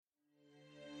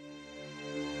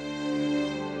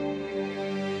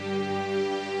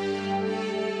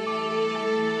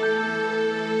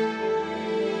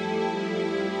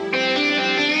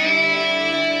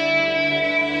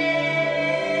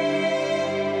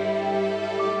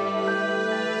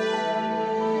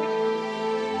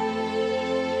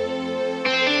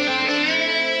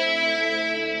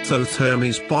Thoth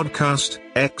Hermes podcast,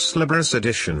 Ex Libris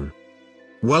edition.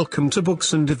 Welcome to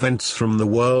books and events from the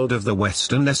world of the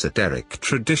Western esoteric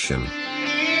tradition.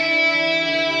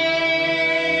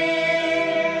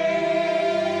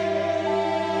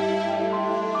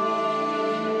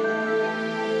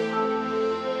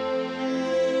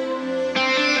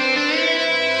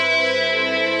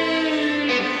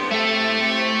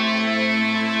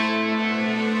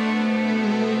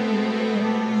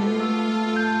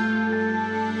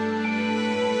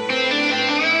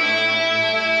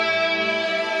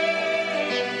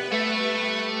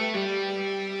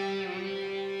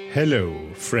 Hello,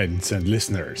 friends and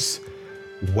listeners.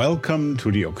 Welcome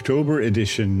to the October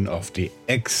edition of the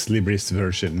Ex Libris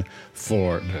version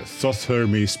for the Thoth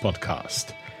Hermes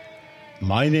podcast.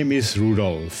 My name is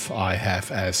Rudolf. I have,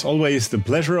 as always, the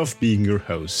pleasure of being your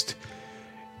host.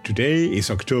 Today is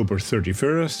October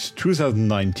 31st,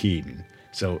 2019.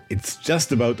 So it's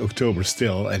just about October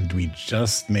still, and we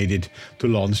just made it to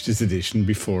launch this edition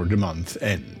before the month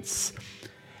ends.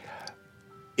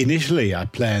 Initially, I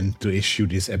planned to issue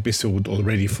this episode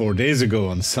already 4 days ago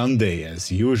on Sunday,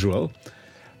 as usual,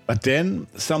 but then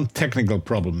some technical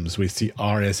problems with the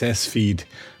RSS feed,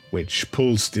 which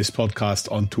pulls this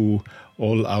podcast onto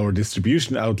all our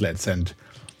distribution outlets, and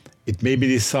it made me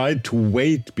decide to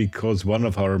wait because one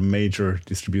of our major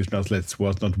distribution outlets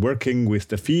was not working with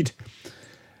the feed,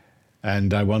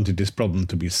 and I wanted this problem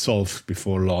to be solved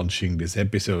before launching this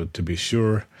episode to be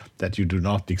sure that you do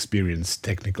not experience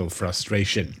technical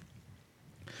frustration.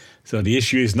 So the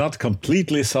issue is not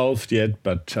completely solved yet,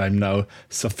 but I'm now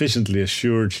sufficiently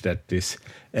assured that this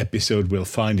episode will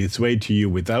find its way to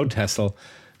you without hassle.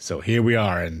 So here we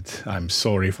are, and I'm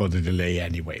sorry for the delay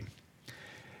anyway.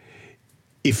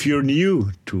 If you're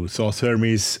new to Thoth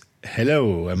Hermes,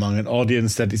 hello among an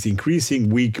audience that is increasing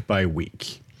week by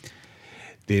week.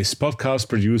 This podcast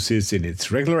produces in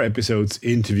its regular episodes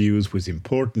interviews with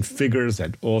important figures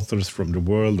and authors from the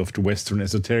world of the Western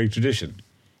esoteric tradition.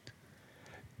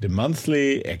 The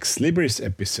monthly Ex Libris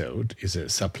episode is a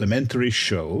supplementary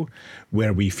show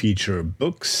where we feature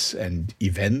books and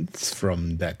events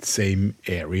from that same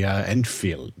area and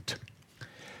field.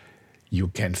 You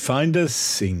can find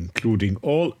us, including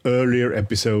all earlier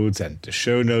episodes and the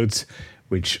show notes,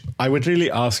 which I would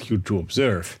really ask you to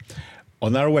observe,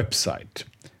 on our website.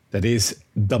 That is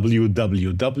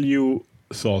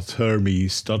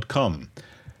www.thothhermes.com.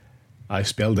 I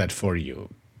spell that for you.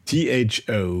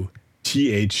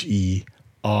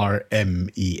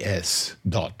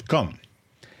 THOTHERMES.com.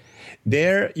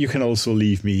 There you can also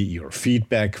leave me your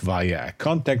feedback via a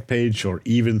contact page or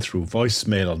even through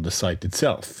voicemail on the site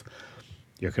itself.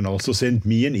 You can also send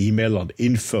me an email on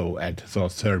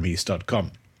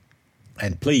info@thothhermes.com.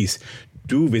 And please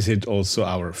do visit also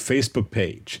our Facebook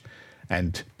page.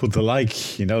 And put the like,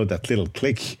 that little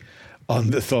click on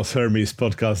the Thoth Hermes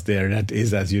podcast there. That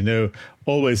is, as you know,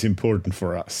 always important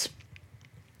for us.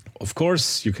 Of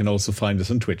course, you can also find us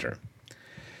on Twitter.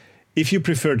 If you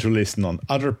prefer to listen on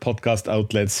other podcast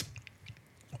outlets,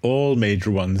 all major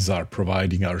ones are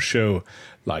providing our show,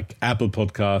 like Apple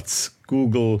Podcasts,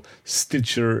 Google,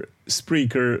 Stitcher,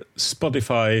 Spreaker,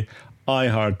 Spotify,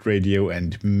 iHeartRadio,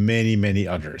 and many, many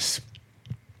others.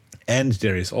 And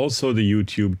there is also the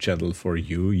YouTube channel for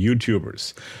you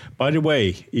YouTubers. By the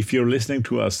way, if you're listening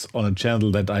to us on a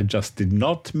channel that I just did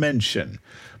not mention,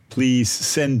 please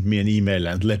send me an email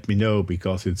and let me know,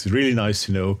 because it's really nice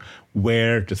to know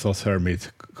where the Thoth Hermes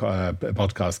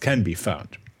podcast can be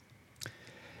found.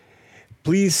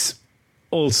 Please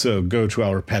also go to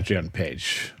our Patreon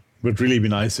page. It would really be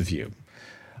nice of you.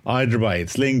 Either by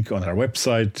its link on our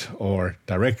website or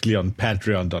directly on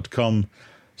patreon.com.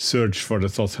 Search for the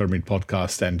Thoth Hermes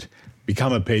podcast and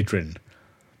become a patron.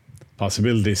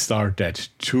 Possibilities start at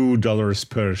 $2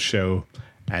 per show,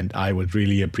 and I would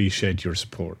really appreciate your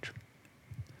support.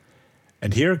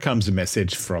 And here comes a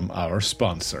message from our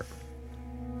sponsor.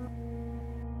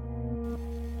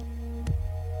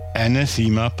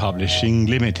 Anathema Publishing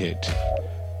Limited.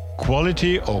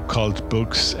 Quality occult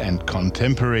books and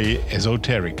contemporary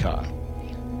esoterica.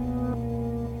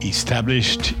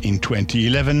 Established in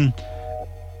 2011,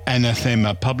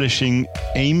 Anathema Publishing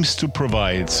aims to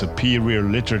provide superior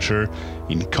literature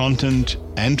in content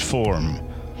and form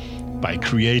by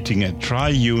creating a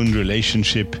triune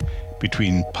relationship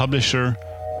between publisher,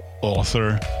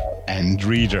 author, and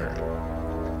reader.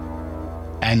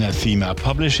 Anathema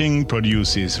Publishing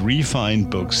produces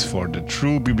refined books for the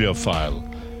true bibliophile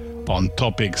on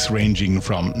topics ranging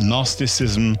from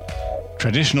Gnosticism,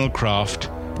 traditional craft,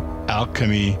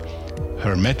 alchemy,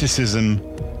 Hermeticism,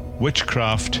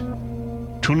 witchcraft,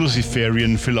 to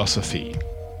Luciferian philosophy.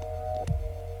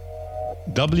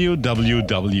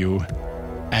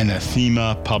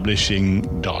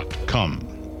 www.anathemapublishing.com.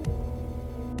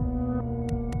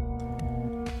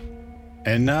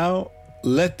 And now,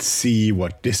 let's see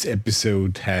what this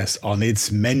episode has on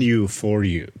its menu for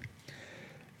you.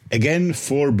 Again,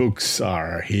 4 books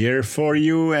are here for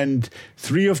you, and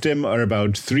 3 of them are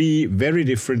about 3 very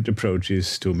different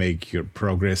approaches to make your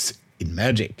progress in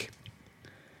magic.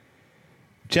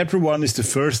 Chapter 1 is the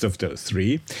first of those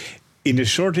 3. In a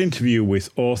short interview with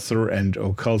author and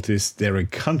occultist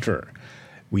Derek Hunter,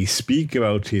 we speak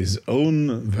about his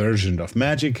own version of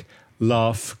magic,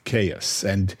 Love Chaos,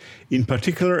 and in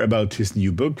particular about his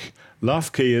new book,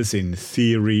 Love Chaos in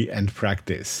Theory and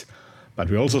Practice. But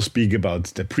we also speak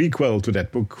about the prequel to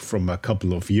that book from a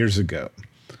couple of years ago.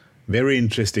 Very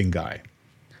interesting guy.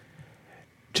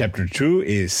 Chapter 2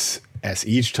 is, as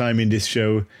each time in this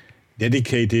show,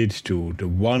 dedicated to the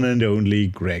one and only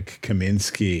Greg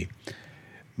Kaminsky.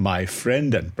 My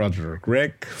friend and brother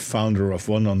Greg, founder of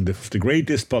one of the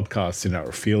greatest podcasts in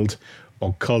our field,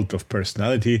 Occult of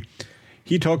Personality,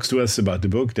 he talks to us about the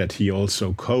book that he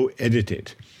also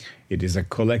co-edited. It is a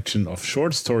collection of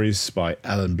short stories by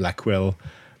Alan Blackwell,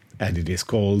 and it is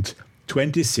called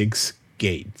 26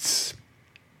 Gates.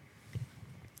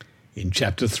 In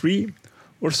Chapter 3,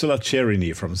 Ursula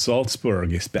Cherini from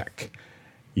Salzburg is back.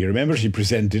 You remember she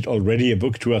presented already a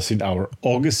book to us in our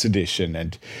August edition,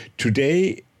 and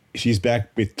today she's back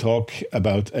with talk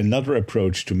about another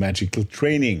approach to magical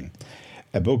training,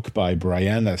 a book by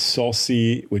Brianna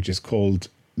Saucy, which is called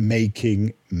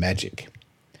Making Magic.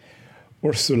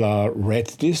 Ursula read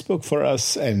this book for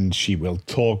us, and she will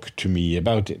talk to me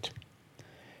about it.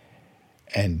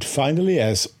 And finally,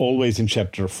 as always in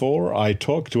Chapter 4, I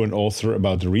talk to an author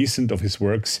about the recent of his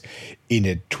works in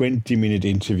a 20-minute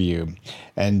interview.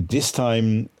 And this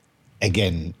time,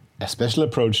 again, a special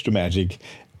approach to magic,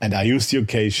 and I use the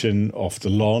occasion of the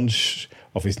launch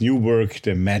of his new work,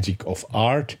 The Magic of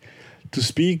Art, to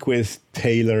speak with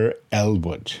Taylor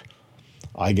Elwood.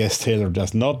 I guess Taylor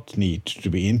does not need to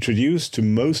be introduced to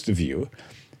most of you.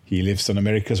 He lives on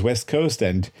America's West Coast,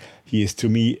 and he is to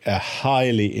me a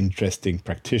highly interesting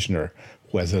practitioner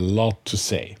who has a lot to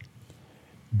say.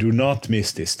 Do not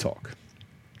miss this talk.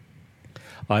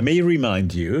 I may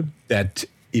remind you that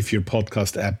if your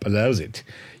podcast app allows it,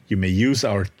 you may use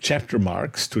our chapter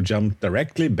marks to jump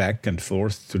directly back and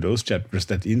forth to those chapters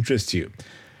that interest you.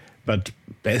 But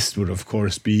best would, of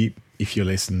course, be if you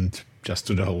listened just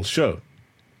to the whole show.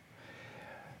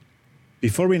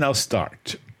 Before we now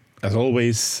start, as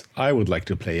always, I would like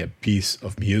to play a piece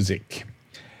of music.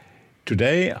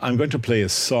 Today, I'm going to play a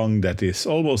song that is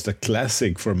almost a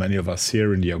classic for many of us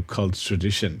here in the occult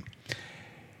tradition.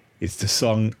 It's the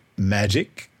song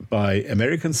Magic by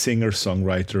American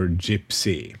singer-songwriter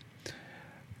Gypsy.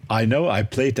 I know I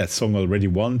played that song already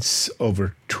once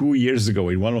over 2 years ago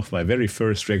in one of my very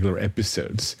first regular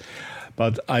episodes,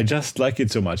 but I just like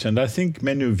it so much, and I think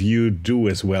many of you do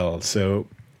as well. So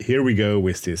here we go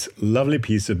with this lovely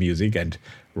piece of music, and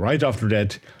right after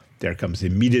that, there comes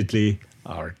immediately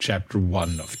our Chapter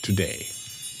 1 of today.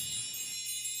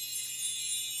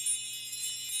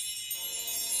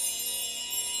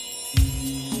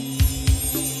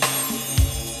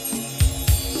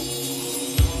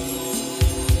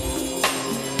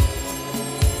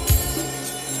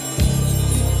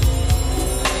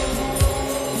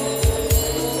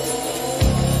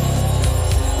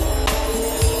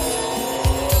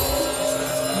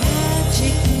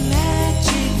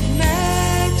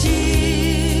 Magic,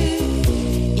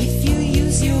 if you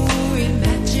use your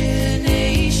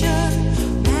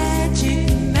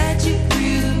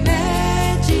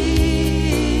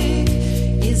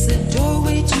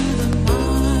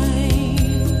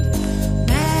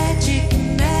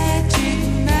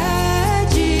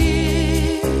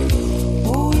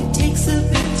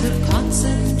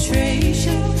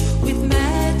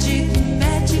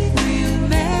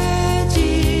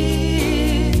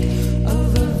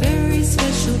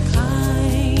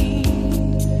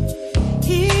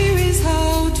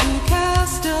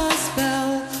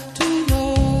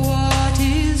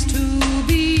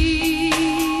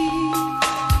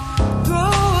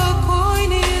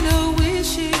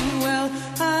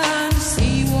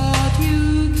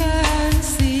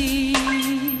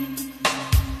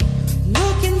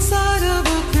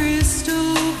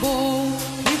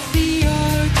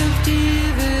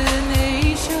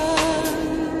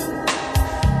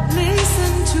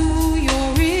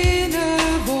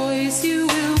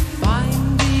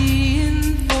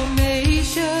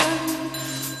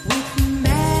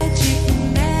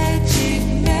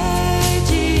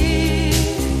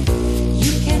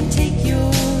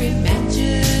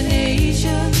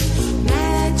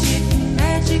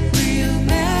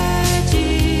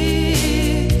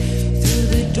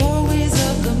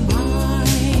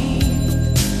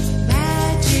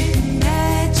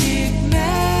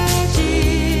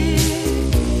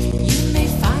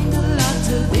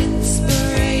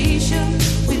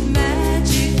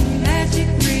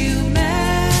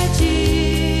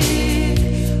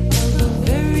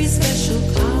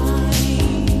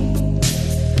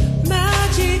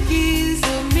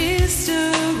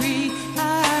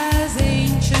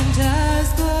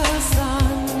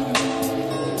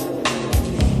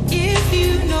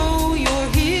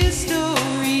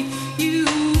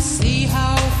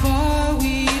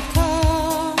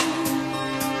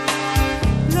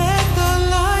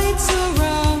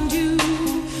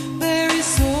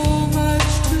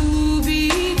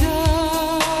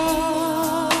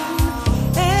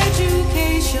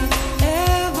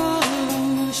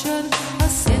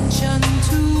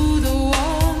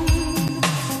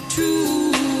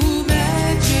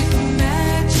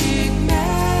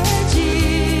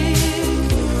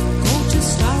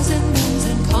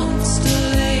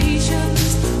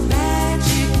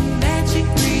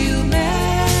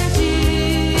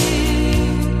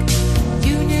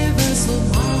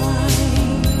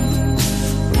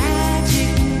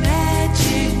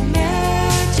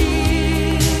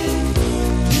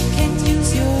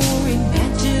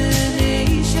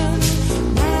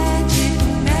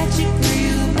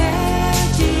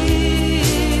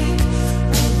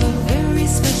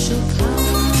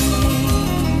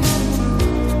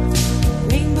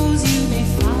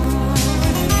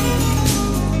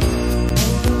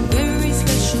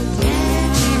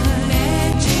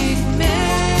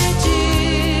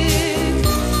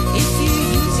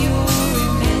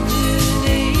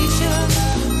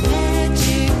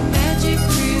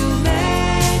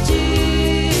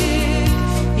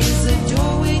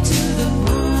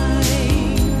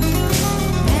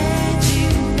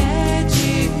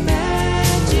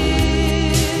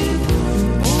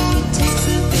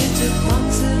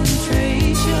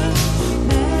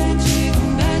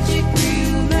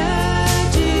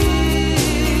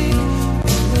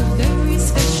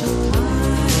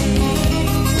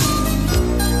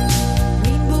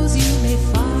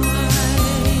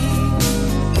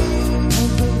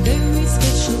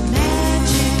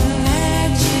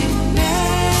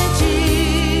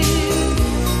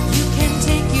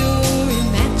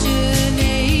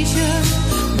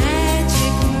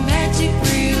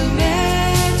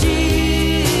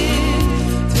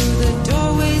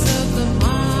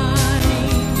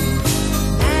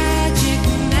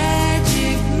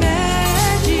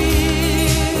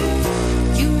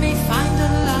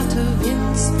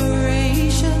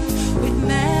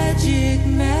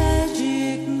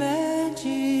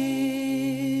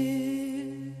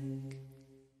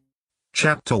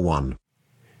Chapter 1.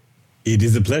 It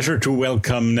is a pleasure to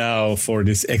welcome now for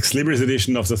this Ex Libris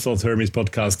edition of the Thought Hermes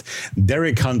podcast,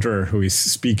 Derek Hunter, who is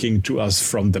speaking to us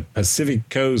from the Pacific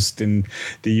Coast in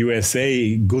the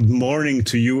USA. Good morning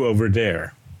to you over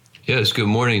there. Yes, good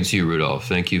morning to you, Rudolph.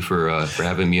 Thank you for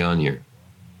having me on here.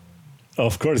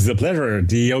 Of course, it's a pleasure.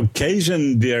 The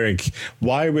occasion, Derek,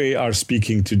 why we are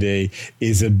speaking today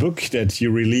is a book that you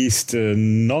released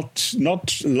not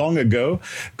long ago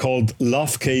called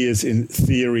Love Chaos in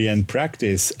Theory and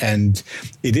Practice. And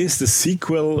it is the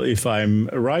sequel, if I'm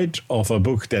right, of a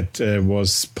book that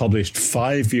was published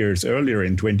 5 years earlier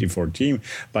in 2014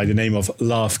 by the name of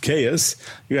Love Chaos.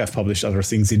 You have published other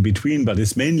things in between, but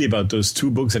it's mainly about those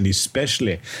two books, and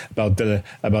especially about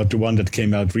the one that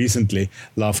came out recently,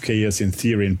 Love Chaos in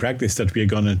Theory and Practice, that we are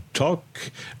going to talk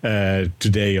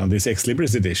today on this Ex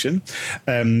Libris edition.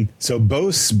 So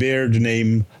both bear the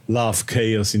name Love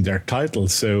Chaos in their title.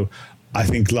 So I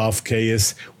think Love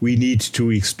Chaos, we need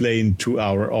to explain to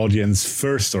our audience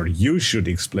first, or you should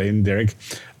explain, Derek,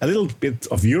 a little bit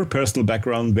of your personal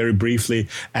background very briefly,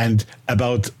 and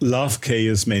about Love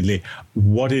Chaos mainly,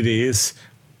 what it is.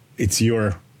 It's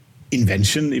your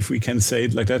invention, if we can say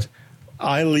it like that.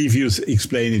 I'll leave you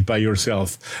explain it by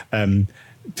yourself.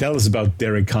 Tell us about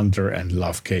Derek Hunter and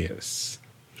Love Chaos.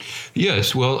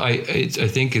 Yes, well, I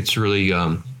think it's really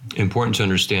important to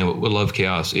understand what Love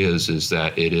Chaos is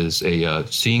that it is a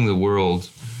seeing the world,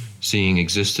 seeing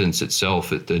existence itself,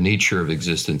 that the nature of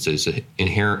existence is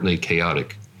inherently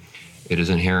chaotic. It is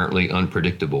inherently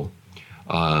unpredictable,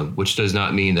 which does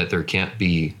not mean that there can't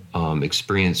be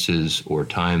experiences or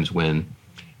times when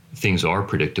things are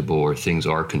predictable or things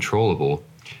are controllable,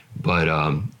 but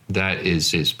that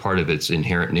is part of its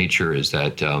inherent nature, is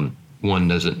that one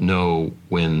doesn't know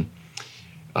when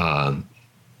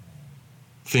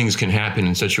things can happen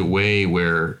in such a way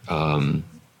where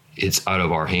it's out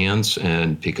of our hands,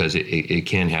 and because it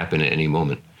can happen at any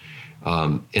moment.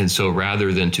 And so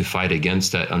rather than to fight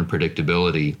against that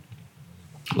unpredictability,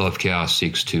 Love Chaos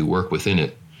seeks to work within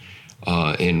it.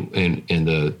 And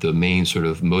the main sort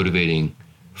of motivating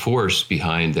force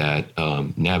behind that,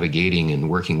 navigating and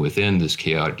working within this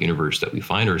chaotic universe that we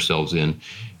find ourselves in,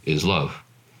 is love.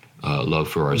 Love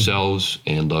for ourselves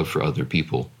and love for other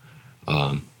people.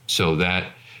 So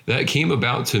that came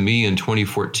about to me in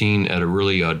 2014 at a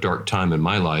really dark time in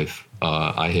my life.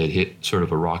 I had hit sort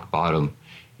of a rock bottom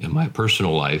in my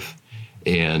personal life,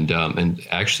 and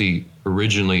actually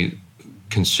originally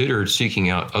considered seeking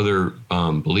out other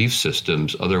belief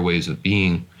systems, other ways of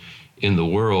being in the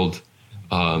world.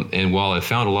 And while I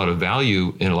found a lot of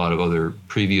value in a lot of other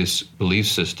previous belief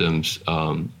systems,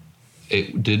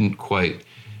 it didn't quite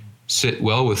sit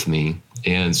well with me.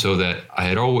 And so that I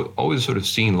had always sort of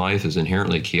seen life as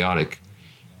inherently chaotic.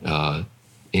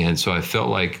 And so I felt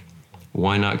like,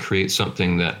 why not create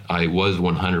something that I was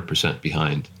 100%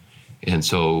 behind? And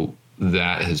so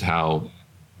that is how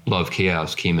Love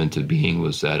Chaos came into being,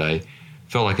 was that I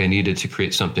felt like I needed to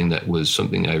create something that was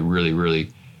something I really, really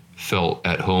felt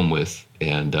at home with.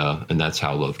 And that's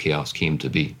how Love Chaos came to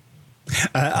be.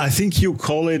 I think you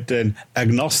call it an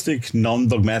agnostic,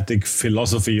 non-dogmatic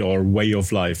philosophy or way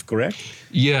of life, correct?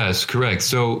 Yes, correct.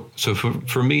 So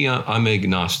for me, I'm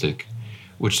agnostic,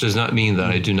 which does not mean that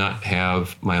I do not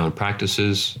have my own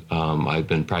practices. I've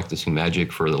been practicing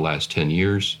magic for the last 10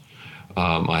 years.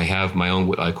 I have my own,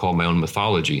 what I call my own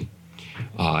mythology.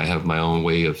 I have my own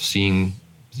way of seeing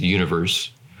the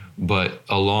universe. But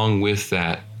along with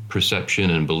that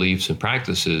perception and beliefs and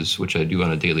practices, which I do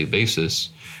on a daily basis,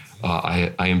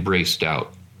 I embrace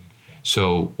doubt.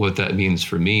 So what that means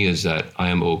for me is that I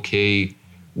am okay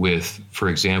with, for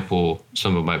example,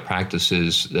 some of my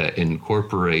practices that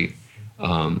incorporate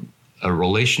a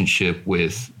relationship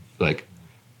with like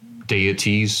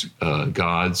deities,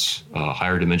 gods,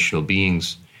 higher dimensional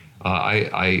beings.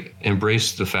 I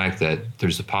embrace the fact that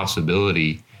there's a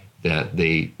possibility that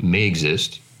they may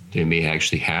exist. They may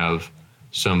actually have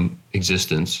some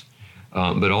existence,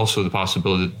 but also the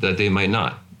possibility that they might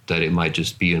not, that it might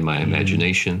just be in my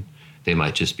imagination. They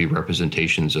might just be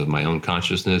representations of my own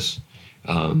consciousness.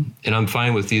 And I'm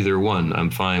fine with either one. I'm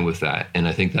fine with that. And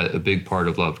I think that a big part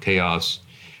of Love Chaos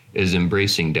is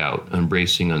embracing doubt,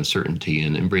 embracing uncertainty,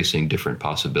 and embracing different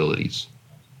possibilities.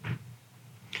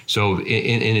 So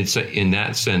in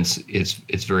that sense,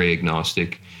 it's very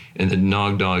agnostic. And the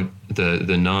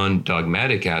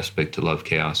non-dogmatic aspect to Love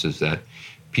Chaos is that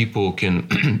people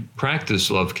can practice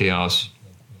Love Chaos,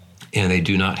 and they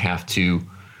do not have to,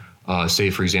 say,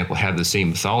 for example, have the same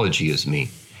mythology as me.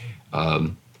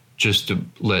 Just to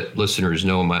let listeners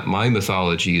know, my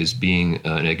mythology is being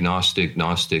an agnostic,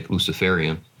 Gnostic,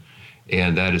 Luciferian.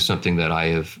 And that is something that I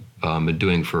have been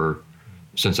doing for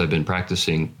since I've been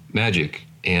practicing magic.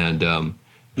 And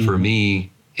for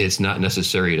me, it's not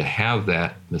necessary to have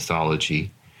that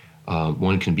mythology.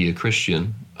 One can be a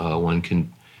Christian, one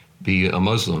can be a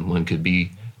Muslim, one could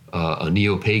be a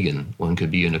neo-pagan, one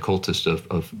could be an occultist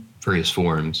of various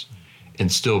forms,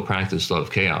 and still practice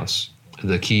love chaos.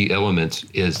 The key element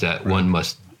is that one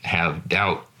must have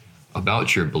doubt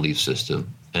about your belief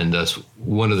system. And thus,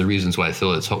 one of the reasons why I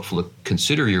feel it's helpful to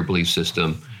consider your belief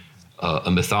system a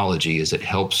mythology is it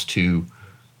helps to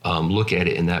look at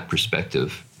it in that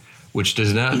perspective, which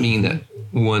does not mean that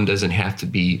one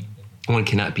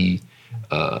cannot be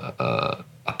a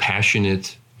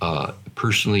passionate,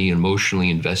 personally, emotionally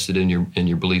invested in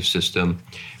your belief system,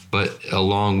 but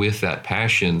along with that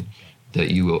passion,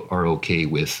 that you are okay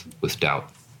with doubt.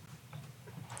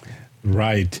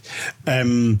 Right.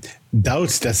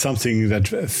 Doubts, that's something that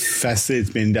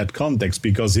fascinates me in that context,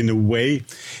 because in a way,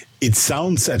 it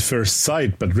sounds at first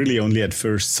sight, but really only at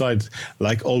first sight,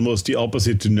 like almost the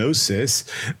opposite to gnosis.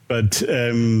 But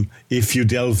if you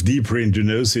delve deeper into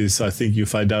gnosis, I think you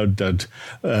find out that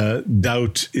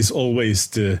doubt is always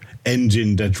the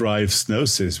engine that drives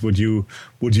gnosis. Would you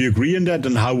agree on that?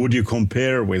 And how would you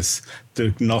compare with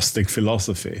the Gnostic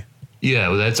philosophy? Yeah,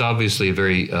 well, that's obviously a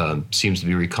very, seems to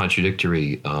be very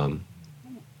contradictory,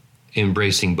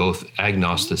 embracing both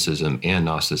agnosticism and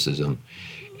Gnosticism.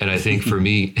 And I think for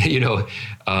me,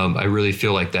 I really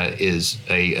feel like that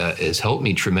has helped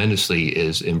me tremendously,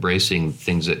 is embracing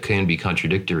things that can be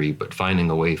contradictory, but finding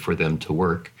a way for them to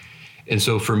work. And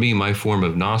so for me, my form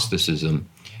of Gnosticism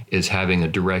is having a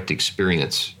direct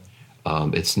experience.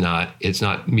 It's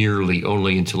not merely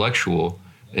only intellectual,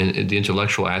 and the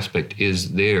intellectual aspect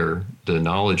is there, the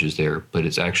knowledge is there, but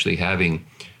it's actually having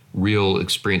real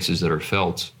experiences that are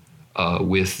felt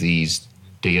with these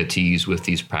deities, with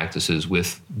these practices,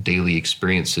 with daily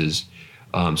experiences.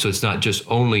 So it's not just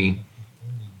only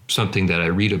something that I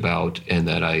read about and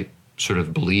that I sort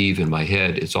of believe in my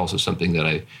head. It's also something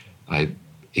that I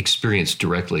experience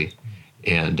directly.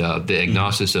 And the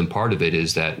agnosticism part of it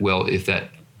is that, well, if that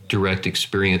direct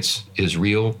experience is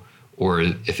real or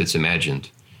if it's imagined,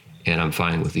 and I'm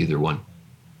fine with either one.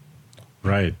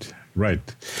 Right.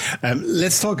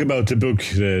 Let's talk about the book,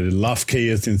 Love,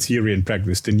 Chaos in Theory and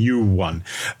Practice, the new one.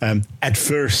 At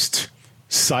first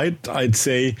sight, I'd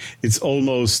say it's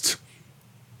almost,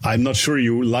 I'm not sure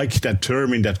you like that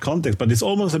term in that context, but it's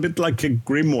almost a bit like a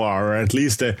grimoire, or at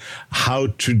least a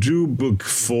how-to-do book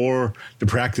for the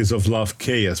practice of love,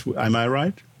 chaos. Am I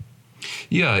right?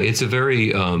 Yeah, it's a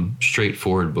very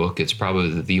straightforward book. It's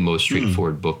probably the most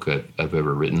straightforward book I've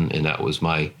ever written, and that was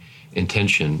my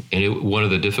intention. And one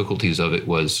of the difficulties of it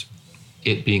was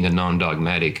it being a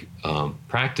non-dogmatic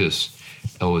practice.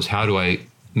 Was how do I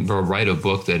write a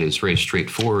book that is very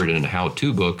straightforward and a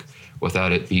how-to book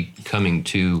without it becoming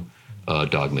too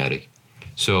dogmatic?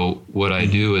 So what I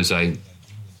do is the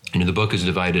book is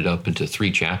divided up into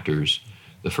 3 chapters.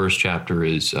 The first chapter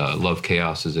is Love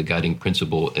Chaos as a Guiding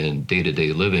Principle in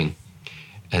Day-to-Day Living.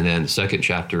 And then the second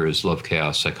chapter is Love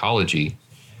Chaos Psychology.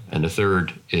 And the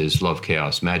third is Love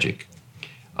Chaos Magic.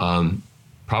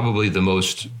 Probably the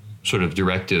most sort of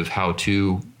directive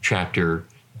how-to chapter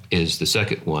is the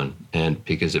second one, and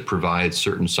because it provides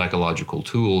certain psychological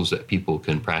tools that people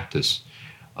can practice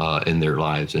in their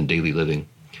lives and daily living.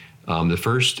 The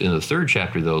first and the third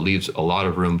chapter, though, leaves a lot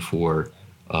of room for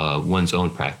one's own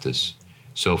practice.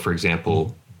 So, for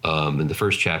example, in the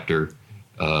first chapter,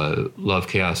 Love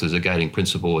Chaos as a Guiding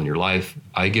Principle in Your Life,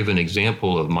 I give an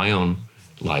example of my own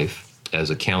life as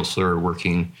a counselor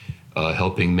working,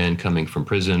 helping men coming from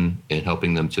prison and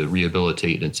helping them to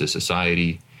rehabilitate into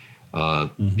society,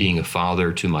 being a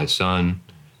father to my son.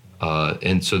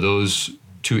 And so those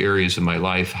 2 areas of my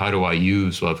life, how do I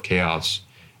use Love Chaos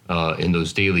in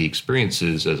those daily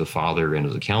experiences as a father and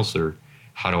as a counselor?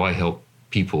 How do I help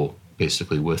people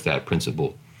basically with that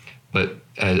principle? But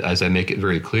as I make it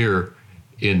very clear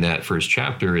in that first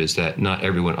chapter, is that not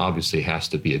everyone obviously has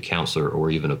to be a counselor or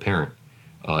even a parent.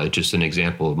 It's just an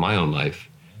example of my own life,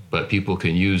 but people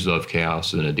can use Love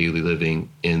Chaos in a daily living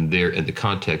in the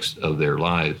context of their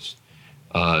lives.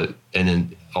 And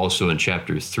then also in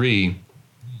chapter 3,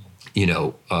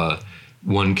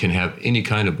 one can have any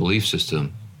kind of belief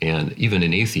system, and even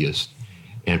an atheist,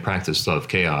 and practice Love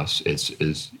Chaos.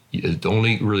 The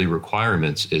only really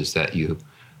requirements is that you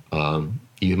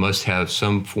must have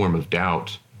some form of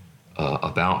doubt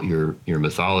about your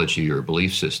mythology or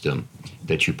belief system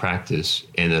that you practice,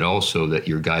 and that also that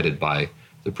you're guided by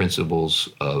the principles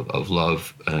of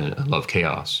love and love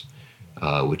chaos,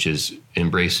 which is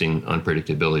embracing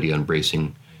unpredictability,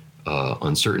 embracing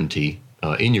uncertainty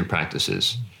in your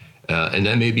practices. And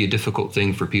that may be a difficult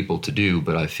thing for people to do,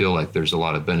 but I feel like there's a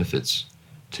lot of benefits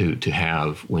to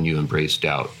have when you embrace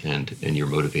doubt and you're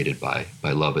motivated by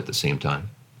love at the same time.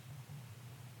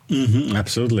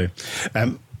 Absolutely.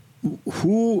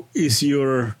 Who is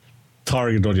your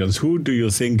target audience? Who do you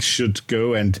think should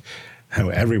go and,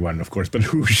 everyone, of course, but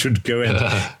who should go and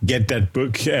get that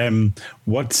book?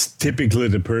 What's typically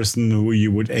the person who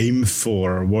you would aim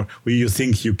for? Who you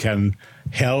think you can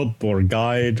help or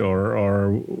guide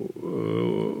or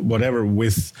whatever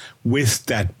with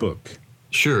that book?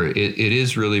 Sure, it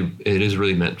is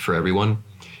really meant for everyone.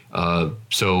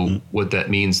 So what that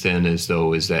means then is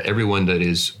that everyone that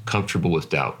is comfortable with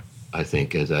doubt, I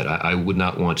think, is that I would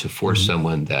not want to force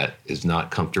someone that is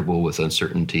not comfortable with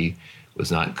uncertainty,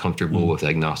 was not comfortable with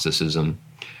agnosticism.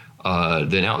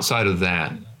 Then outside of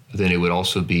that, then it would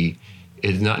also be,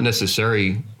 it's not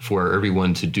necessary for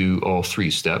everyone to do all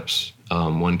three steps.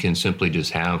 One can simply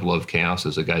just have love chaos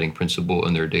as a guiding principle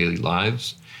in their daily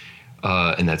lives,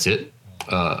 and that's it.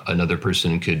 Another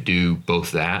person could do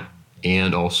both that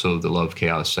and also the love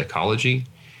chaos psychology,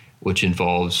 which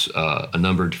involves a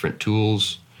number of different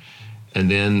tools. And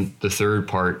then the third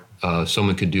part,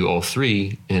 someone could do all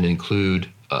three and include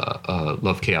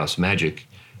love chaos magic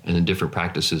and the different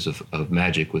practices of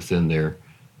magic within their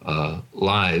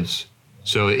lives.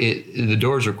 So the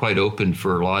doors are quite open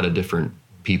for a lot of different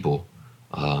people.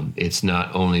 It's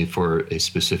not only for a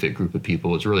specific group of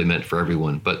people, it's really meant for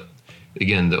everyone. But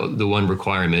again, the one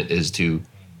requirement is to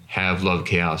have love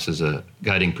chaos as a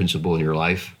guiding principle in your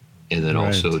life, and then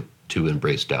also to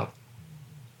embrace doubt.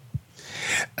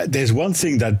 There's one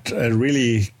thing that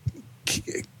really,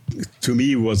 to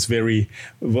me, was very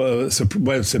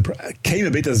came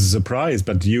a bit as a surprise,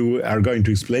 but you are going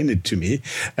to explain it to me.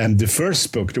 And the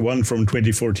first book, the one from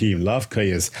 2014, Love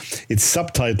Chaos, its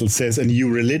subtitle says "A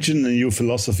New Religion, a New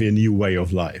Philosophy, a New Way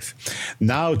of Life."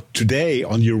 Now, today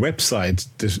on your website,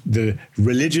 the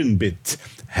religion bit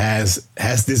has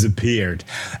disappeared,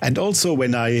 and also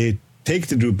when I take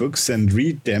the two books and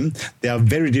read them, they are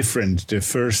very different. The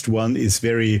first one is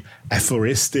very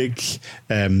aphoristic,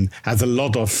 has a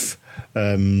lot of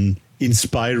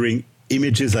inspiring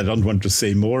images. I don't want to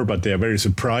say more, but they are very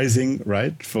surprising,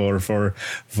 right, for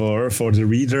the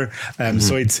reader.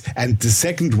 So and the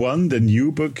second one, the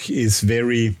new book, is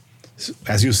very,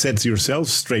 as you said yourself,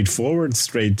 straightforward,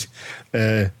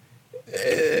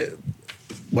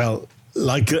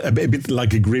 like a bit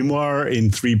like a grimoire in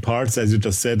three parts, as you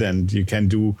just said, and you can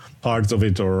do parts of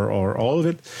it or all of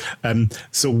it.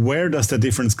 So where does the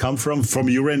difference come from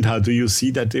your end? How do you see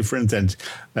that difference? And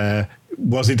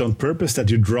was it on purpose that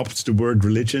you dropped the word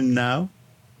religion now?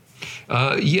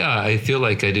 Yeah, I feel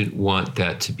like I didn't want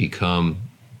that to become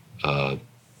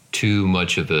too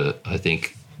much of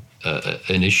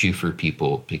an issue for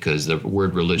people, because the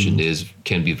word religion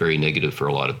can be very negative for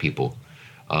a lot of people.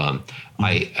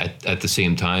 At the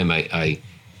same time,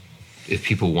 if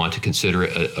people want to consider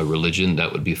it a religion,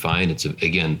 that would be fine. It's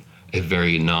again a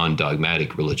very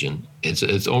non-dogmatic religion.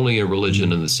 It's only a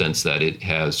religion in the sense that it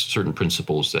has certain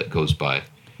principles that goes by.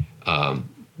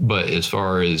 But as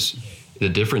far as the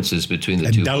differences between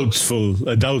the two,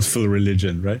 a doubtful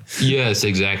religion, right? Yes,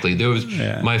 exactly. There was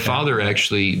my father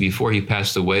actually, before he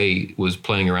passed away, was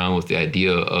playing around with the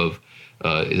idea of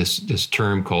this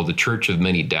term called the Church of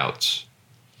Many Doubts.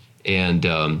 And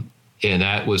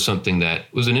that was something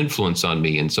that was an influence on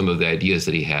me and some of the ideas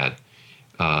that he had.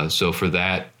 So for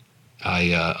that,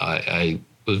 I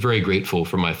was very grateful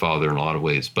for my father in a lot of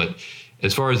ways. But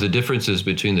as far as the differences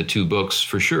between the two books,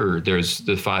 for sure, there's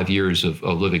the 5 years of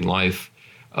living life,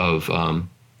 of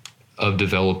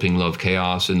developing love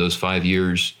chaos in those 5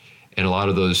 years. And a lot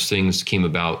of those things came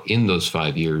about in those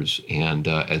 5 years. And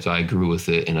as I grew with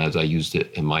it and as I used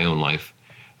it in my own life.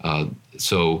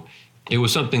 So it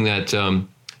was something that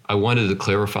I wanted to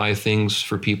clarify things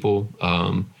for people.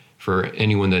 For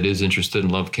anyone that is interested in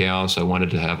love chaos, I wanted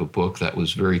to have a book that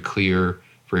was very clear,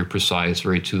 very precise,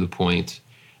 very to the point.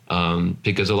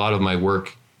 Because a lot of my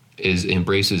work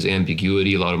embraces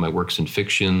ambiguity. A lot of my work's in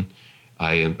fiction.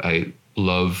 I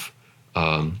love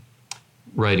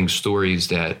writing stories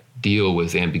that deal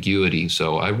with ambiguity.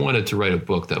 So I wanted to write a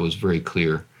book that was very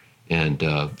clear and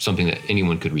something that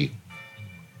anyone could read.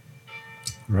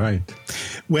 Right.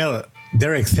 Well,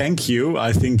 Derek, thank you.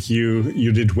 I think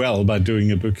you did well by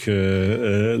doing a book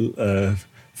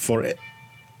for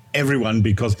everyone,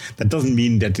 because that doesn't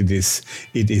mean that it is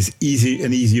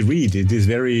an easy read. It is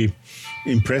very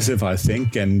impressive, I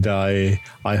think, and I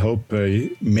hope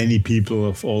many people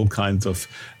of all kinds of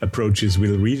approaches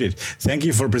will read it. Thank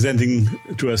you for presenting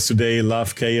to us today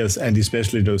Love Chaos, and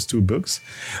especially those two books.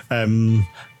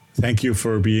 Thank you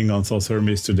for being on Thoth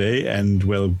Hermes today, and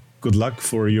well, good luck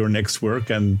for your next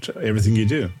work and everything you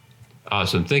do.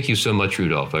 Awesome. Thank you so much,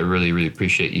 Rudolf. I really, really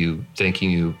appreciate you.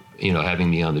 Thanking you, having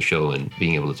me on the show and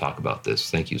being able to talk about this.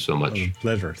 Thank you so much. A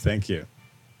pleasure. Thank you.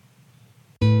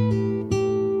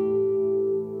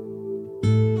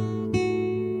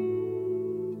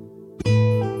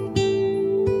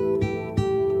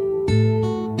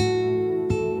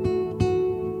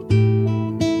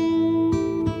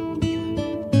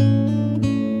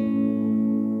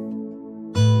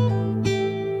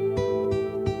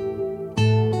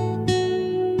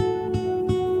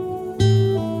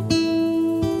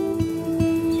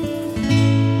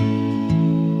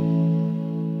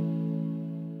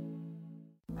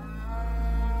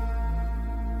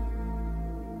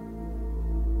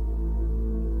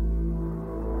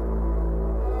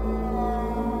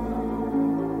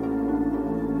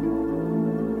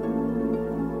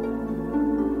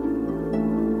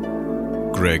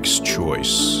 Greg's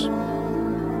Choice.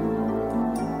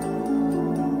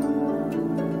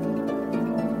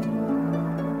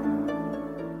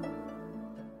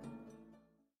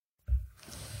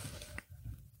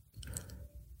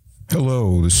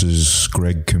 Hello, this is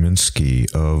Greg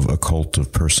Kaminsky of A Cult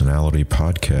of Personality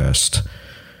podcast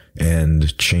and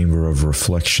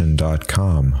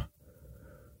chamberofreflection.com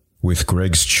with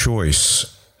Greg's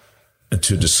Choice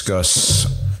to discuss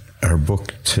our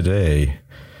book today,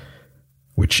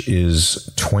 which is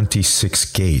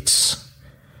 26 Gates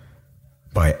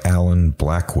by Alan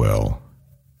Blackwell,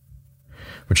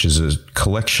 which is a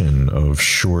collection of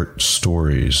short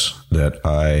stories that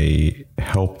I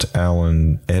helped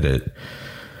Alan edit.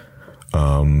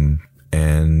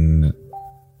 And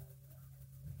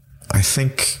I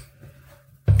think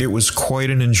it was quite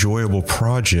an enjoyable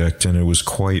project, and it was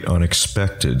quite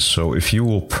unexpected. So if you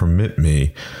will permit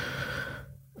me,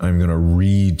 I'm going to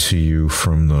read to you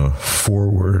from the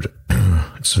foreword.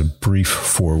 It's a brief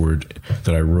foreword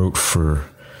that I wrote for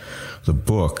the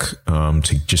book,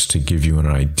 to give you an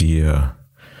idea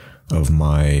of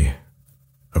my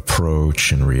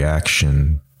approach and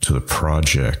reaction to the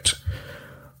project.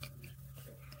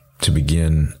 To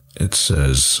begin, it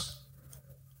says,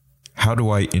 "How do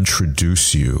I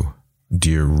introduce you,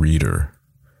 dear reader,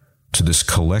 to this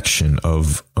collection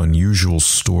of unusual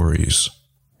stories?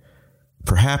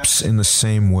 Perhaps in the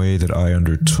same way that I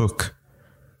undertook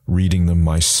reading them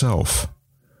myself,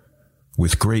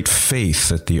 with great faith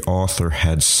that the author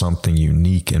had something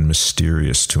unique and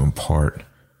mysterious to impart.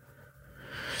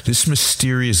 This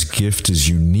mysterious gift is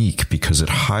unique because it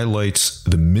highlights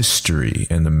the mystery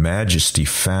and the majesty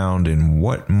found in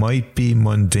what might be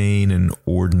mundane and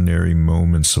ordinary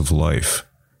moments of life.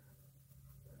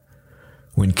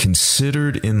 When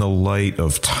considered in the light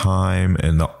of time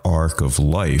and the arc of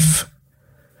life,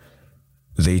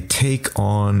 they take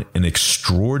on an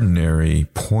extraordinary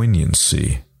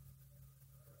poignancy.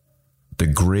 The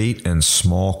great and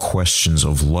small questions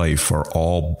of life are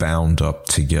all bound up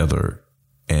together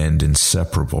and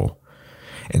inseparable,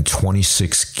 and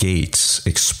 26 Gates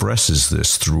expresses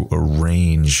this through a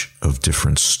range of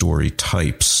different story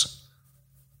types."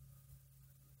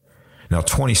 Now,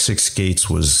 26 Gates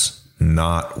was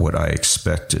not what I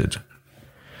expected.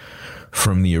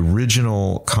 From the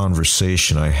original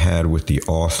conversation I had with the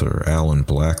author, Alan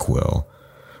Blackwell,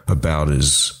 about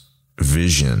his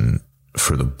vision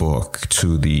for the book,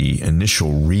 to the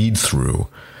initial read-through,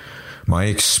 my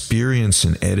experience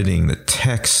in editing the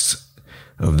text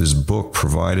of this book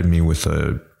provided me with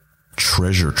a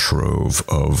treasure trove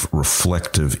of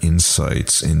reflective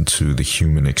insights into the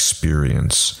human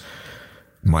experience,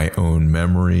 my own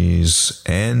memories,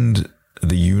 and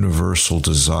the universal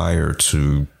desire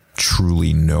to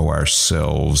truly know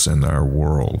ourselves and our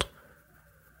world.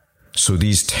 So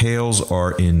these tales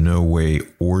are in no way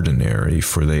ordinary,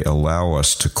 for they allow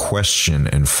us to question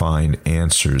and find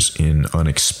answers in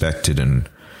unexpected and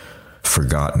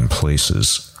forgotten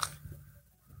places.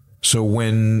 So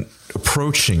when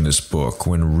approaching this book,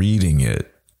 when reading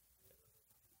it,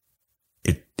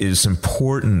 it is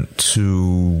important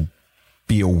to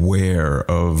be aware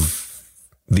of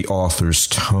the author's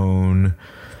tone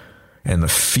and the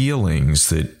feelings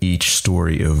that each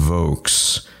story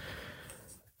evokes.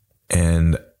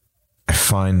 And I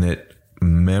find that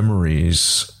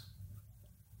memories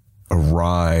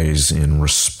arise in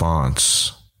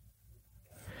response.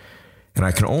 And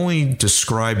I can only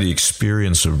describe the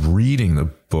experience of reading the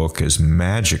book as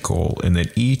magical, in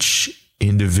that each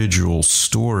individual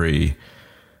story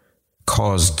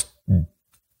caused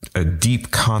a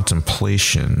deep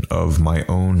contemplation of my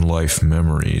own life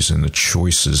memories and the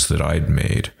choices that I'd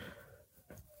made.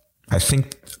 I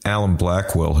think Alan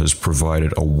Blackwell has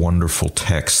provided a wonderful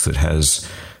text that has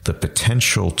the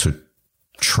potential to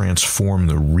transform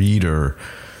the reader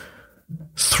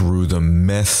through the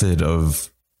method of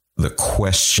the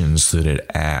questions that it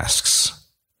asks.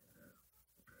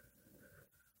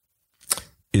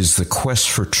 Is the quest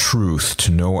for truth,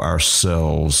 to know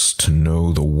ourselves, to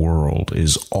know the world,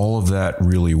 is all of that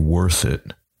really worth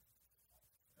it?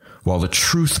 While the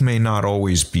truth may not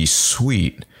always be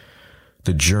sweet,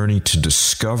 the journey to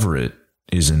discover it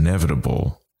is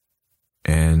inevitable,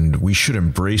 and we should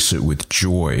embrace it with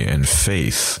joy and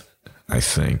faith, I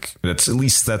think. At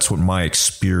least that's what my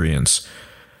experience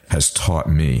has taught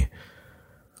me.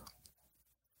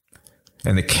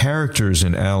 And the characters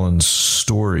in Alan's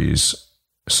stories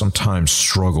sometimes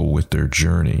struggle with their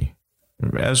journey,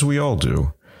 as we all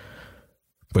do.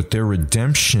 But their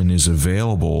redemption is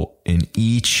available in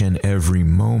each and every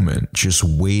moment, just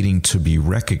waiting to be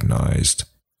recognized.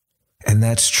 And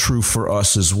that's true for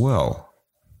us as well.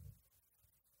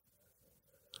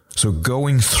 So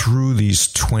going through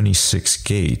these 26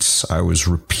 gates, I was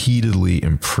repeatedly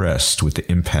impressed with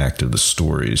the impact of the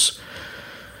stories.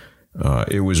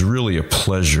 It was really a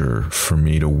pleasure for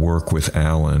me to work with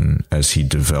Alan as he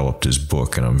developed his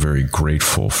book, and I'm very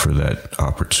grateful for that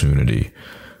opportunity.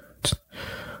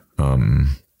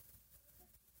 And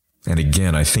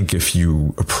again, I think if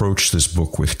you approach this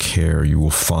book with care, you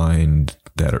will find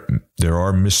that there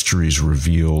are mysteries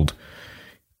revealed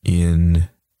in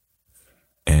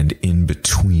and in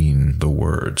between the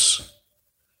words.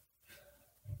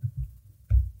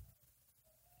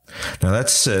 Now, that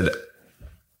said,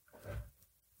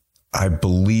 I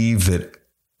believe that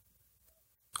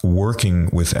working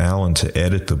with Alan to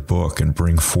edit the book and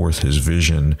bring forth his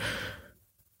vision,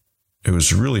 it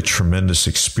was really a tremendous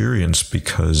experience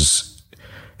because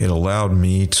it allowed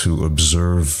me to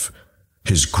observe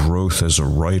his growth as a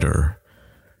writer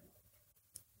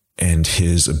and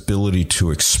his ability to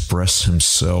express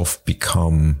himself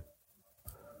become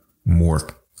more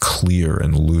clear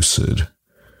and lucid.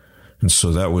 And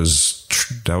so that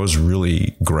was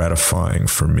really gratifying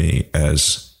for me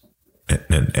as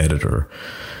an editor.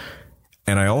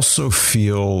 And I also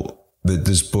feel that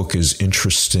this book is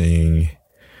interesting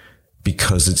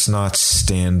because it's not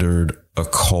standard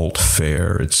occult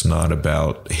fare. It's not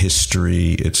about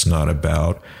history. It's not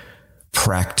about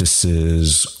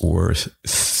practices or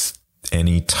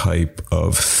any type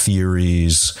of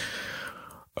theories.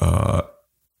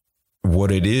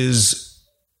 What it is,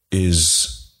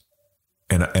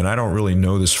 and I don't really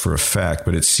know this for a fact,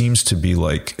 but it seems to be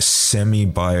like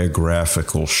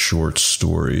semi-biographical short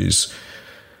stories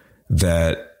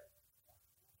that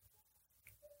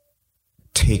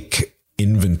take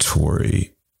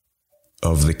inventory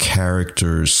of the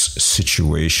character's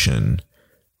situation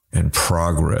and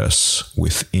progress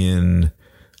within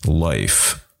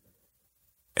life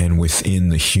and within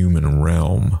the human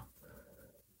realm.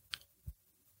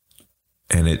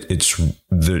 And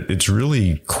it's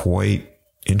really quite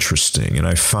interesting. And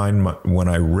I find when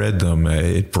I read them,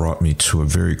 it brought me to a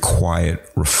very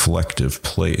quiet, reflective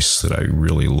place that I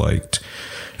really liked,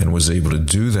 and was able to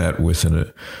do that within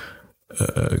a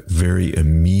very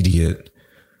immediate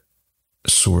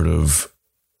sort of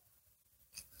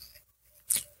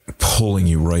pulling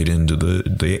you right into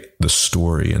the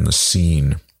story and the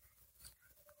scene.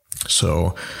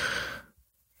 So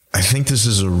I think this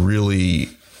is a really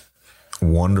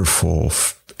wonderful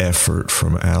effort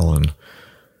from Alan.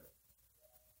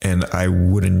 And I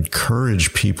would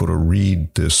encourage people to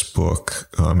read this book.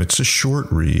 It's a short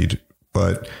read,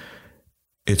 but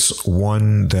it's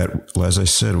one that, as I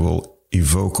said, will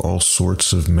evoke all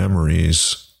sorts of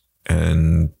memories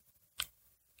and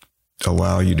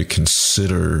allow you to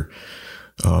consider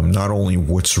not only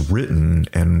what's written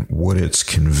and what it's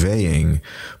conveying,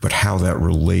 but how that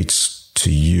relates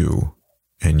to you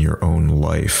and your own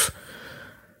life.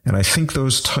 And I think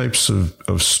those types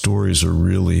of stories are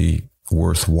really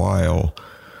worthwhile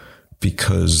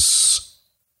because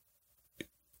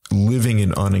living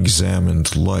an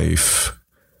unexamined life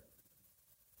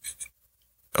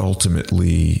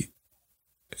ultimately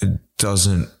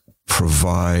doesn't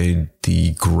provide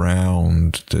the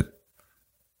ground that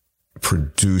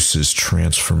produces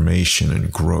transformation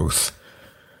and growth,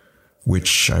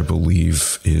 which I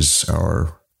believe is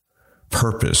our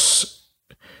purpose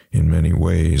in many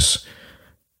ways.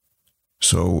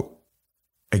 So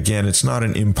again, it's not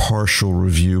an impartial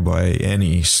review by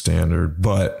any standard,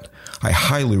 but I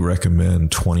highly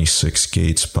recommend 26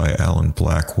 Gates by Alan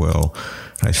Blackwell.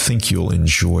 I think you'll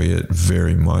enjoy it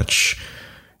very much.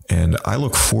 And I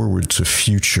look forward to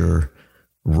future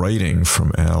writing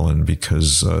from Alan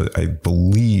because I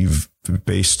believe,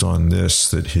 based on this,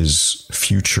 that his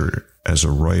future as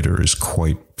a writer is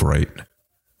quite bright.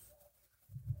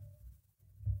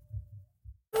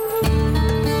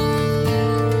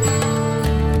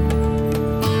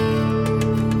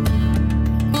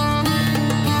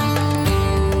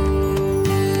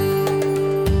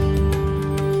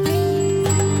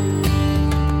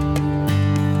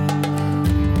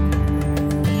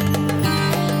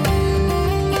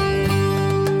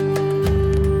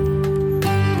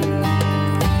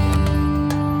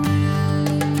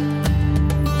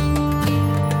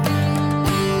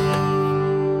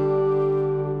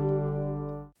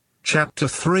 Chapter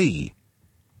 3.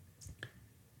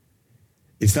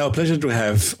 It's now a pleasure to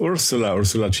have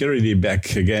Ursula Charity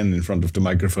back again in front of the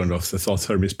microphone of the Thought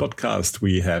Hermes podcast.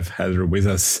 We have had her with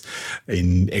us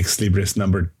in Ex Libris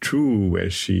number 2, where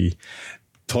she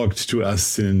talked to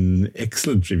us in an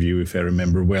excellent review, if I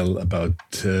remember well, about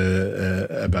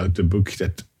the book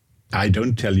that I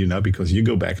don't tell you now because you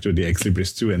go back to the Ex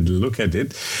Libris 2 and look at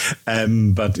it.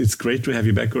 But it's great to have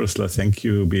you back, Ursula. Thank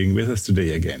you for being with us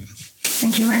today again.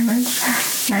 Thank you very much.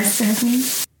 Nice to have me.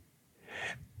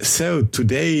 So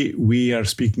today we are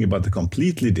speaking about a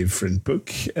completely different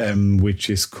book, which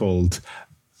is called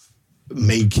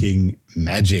Making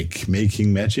Magic.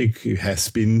 Making Magic has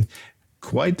been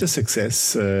quite a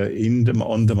success on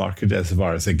the market as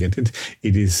far as I get it.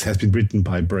 Has been written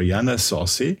by Brianna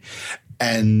Saucy,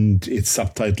 and its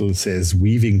subtitle says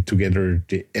Weaving Together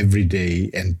the Everyday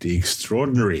and the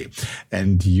Extraordinary.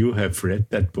 And you have read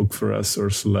that book for us,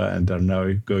 Ursula, and are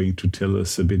now going to tell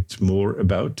us a bit more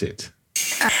about it.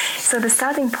 So the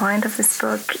starting point of this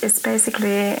book is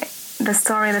basically the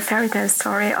fairy tale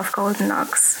story of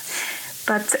Goldilocks,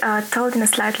 but told in a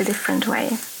slightly different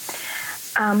way.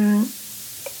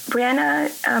 Brianna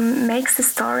makes the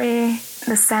story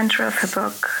the center of her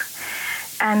book,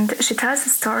 and she tells the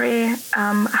story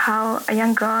how a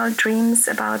young girl dreams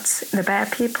about the bear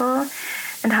people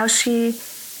and how she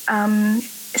seeks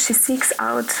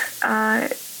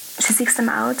them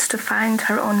out to find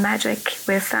her own magic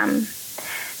with them.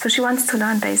 So she wants to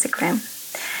learn, basically.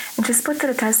 And she's put to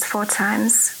the test 4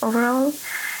 times overall.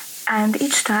 And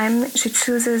each time she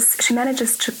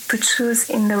manages to choose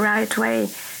in the right way,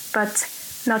 but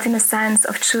not in the sense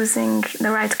of choosing the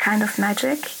right kind of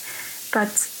magic,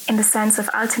 but in the sense of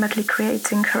ultimately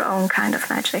creating her own kind of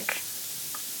magic.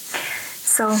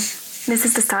 So this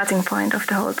is the starting point of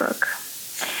the whole book.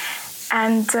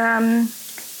 And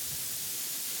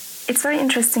it's very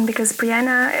interesting because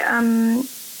Brianna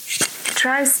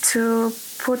tries to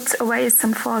put away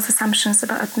some false assumptions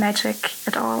about magic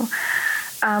at all.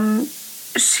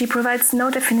 She provides no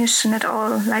definition at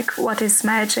all, like what is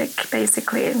magic,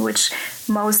 basically, which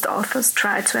most authors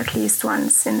try to at least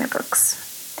once in their books.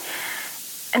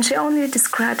 And she only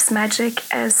describes magic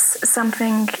as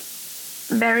something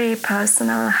very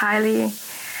personal, highly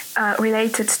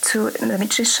related to the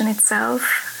magician herself.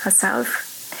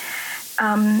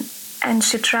 And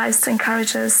she tries to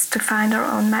encourage us to find our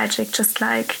own magic, just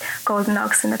like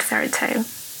Goldilocks in that fairy tale.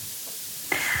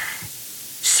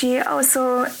 She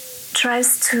also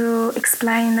tries to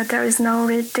explain that there is no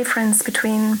real difference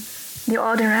between the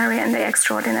ordinary and the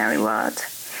extraordinary world.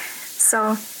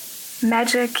 So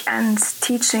magic and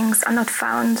teachings are not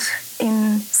found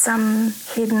in some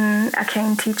hidden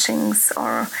arcane teachings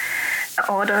or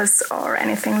orders or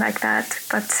anything like that,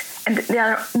 and they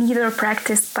are neither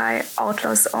practiced by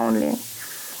outlaws only.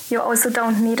 You also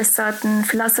don't need a certain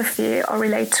philosophy or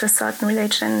relate to a certain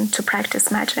religion to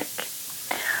practice magic.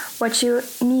 What you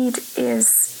need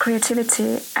is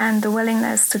creativity and the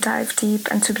willingness to dive deep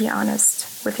and to be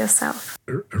honest with yourself.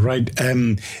 Right.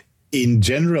 In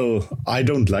general, I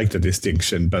don't like the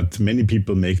distinction, but many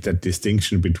people make that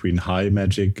distinction between high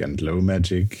magic and low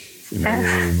magic.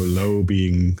 Low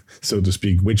being, so to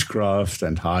speak, witchcraft,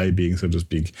 and high being, so to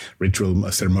speak,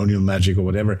 ritual, ceremonial magic or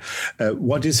whatever.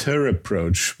 What is her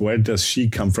approach? Where does she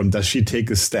come from? Does she take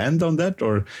a stand on that,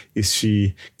 or is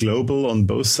she global on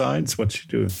both sides? What's she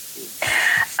do?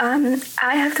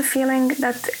 I have the feeling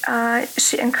that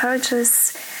she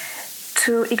encourages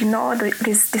to ignore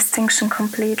this distinction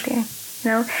completely.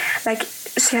 Like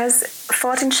she has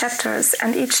 14 chapters,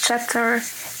 and each chapter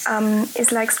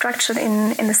is like structured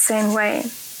in the same way.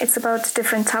 It's about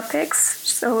different topics,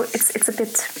 so it's a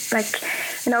bit like,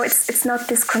 it's not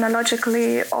this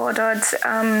chronologically ordered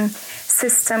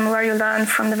system where you learn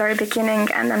from the very beginning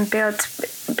and then build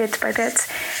bit by bit,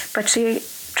 but she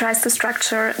tries to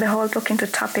structure the whole book into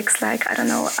topics like,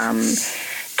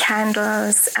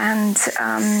 candles and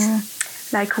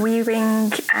like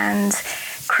weaving and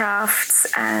crafts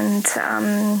and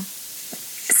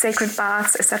sacred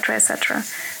baths, etc., etc.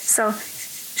 So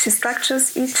she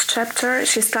structures each chapter.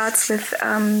 She starts with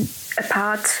a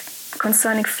part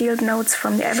concerning field notes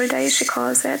from the everyday, she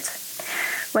calls it,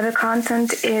 where the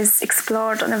content is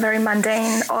explored on a very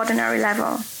mundane, ordinary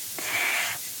level.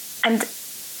 And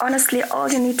honestly, all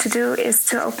you need to do is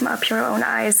to open up your own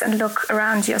eyes and look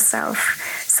around yourself.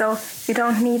 So you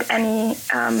don't need any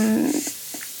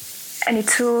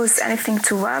tools, anything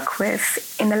to work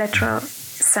with in the literal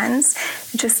sense.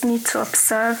 You just need to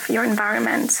observe your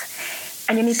environment.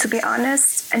 And you need to be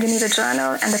honest, and you need a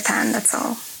journal and a pen, that's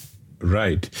all.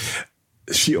 Right.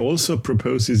 She also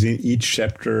proposes in each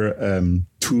chapter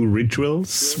 2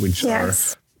 rituals, which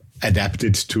yes.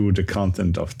 adapted to the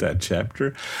content of that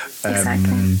chapter.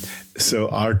 Exactly. So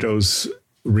are those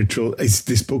is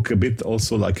this book a bit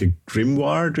also like a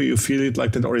grimoire? Do you feel it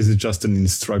like that? Or is it just an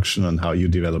instruction on how you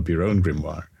develop your own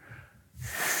grimoire?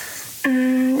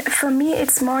 For me,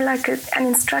 it's more like an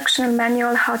instructional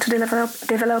manual how to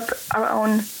develop our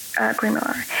own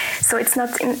grimoire. So it's not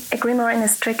a grimoire in a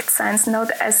strict sense,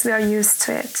 not as we are used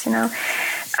to it,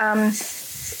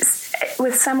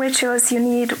 With some rituals, you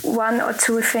need one or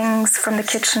two things from the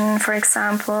kitchen, for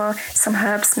example, some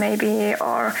herbs maybe,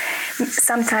 or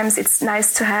sometimes it's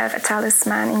nice to have a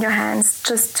talisman in your hands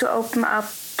just to open up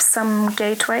some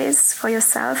gateways for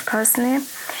yourself personally.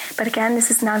 But again, this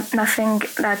is nothing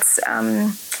that's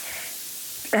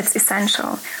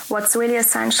essential. What's really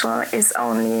essential is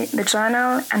only the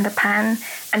journal and the pen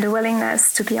and the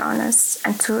willingness to be honest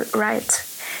and to write.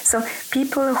 So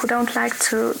people who don't like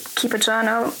to keep a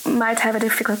journal might have a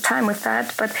difficult time with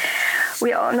that, but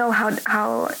we all know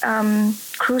how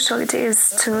crucial it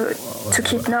is to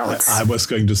keep notes. I was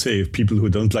going to say, if people who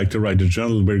don't like to write a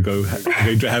journal, we're going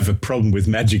to have a problem with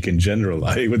magic in general,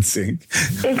 I would think.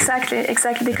 Exactly,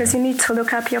 because you need to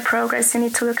look up your progress. You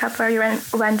need to look up where you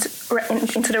went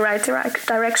into the right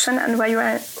direction and where you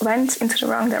went into the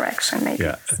wrong direction, maybe.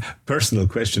 Yeah. Personal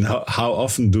question, how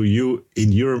often do you,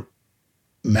 in your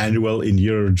manual, in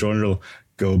your journal,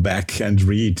 go back and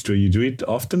read? Do you do it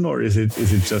often, or is it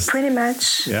just pretty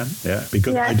much? Yeah.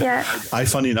 Because I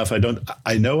funny enough, I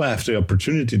know I have the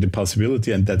opportunity, the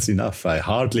possibility, and that's enough. I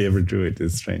hardly ever do it.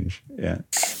 It's strange. Yeah.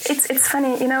 It's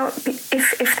funny,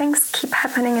 if things keep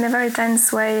happening in a very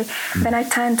dense way, then I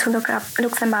tend to look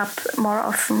them up more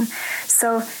often.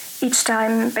 So each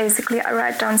time, basically, I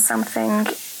write down something.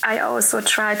 I also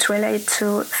try to relate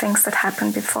to things that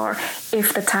happened before,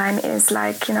 if the time is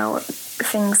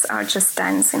things are just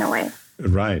dense in a way.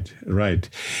 Right.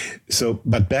 So,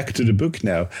 but back to the book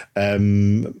now. I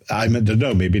don't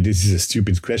know, maybe this is a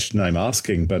stupid question I'm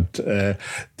asking, but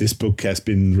this book has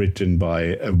been written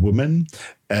by a woman,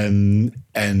 and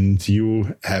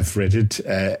you have read it.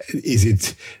 Is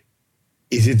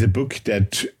it a book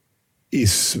that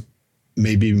is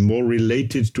maybe more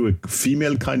related to a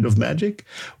female kind of magic,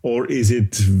 or is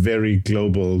it very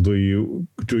global? Do you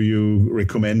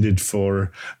recommend it for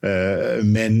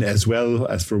men as well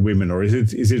as for women, or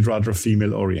is it rather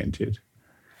female oriented?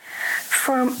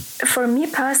 For me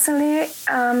personally,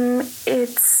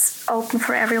 it's open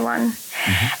for everyone.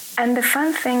 Mm-hmm. And the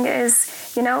fun thing is,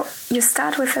 you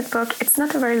start with that book. It's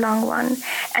not a very long one,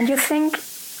 and you think,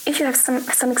 if you have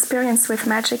some experience with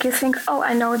magic, you think, oh,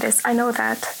 I know this, I know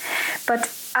that. But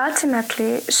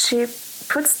ultimately, she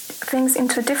puts things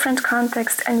into a different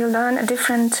context and you learn a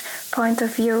different point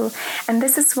of view. And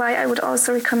this is why I would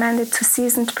also recommend it to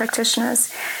seasoned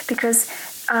practitioners, because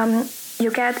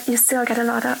you still get a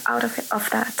lot out of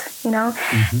that,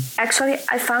 Mm-hmm. Actually,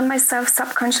 I found myself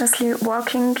subconsciously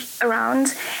walking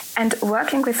around and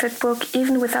working with that book,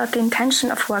 even without the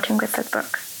intention of working with that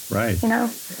book. Right.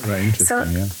 Right. Interesting. So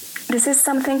this is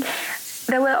something.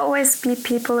 There will always be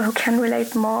people who can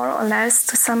relate more or less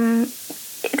to some.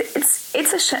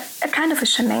 It's a kind of a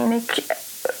shamanic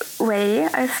way,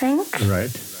 I think.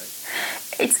 Right.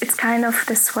 It's kind of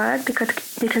this word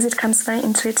because it comes very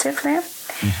intuitively,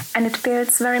 mm-hmm. and it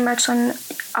builds very much on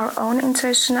our own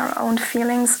intuition, our own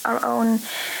feelings, our own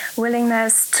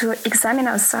willingness to examine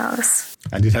ourselves.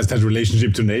 And it has that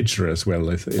relationship to nature as well.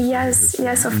 Yes,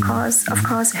 of course.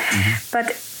 Mm-hmm.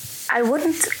 But I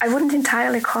wouldn't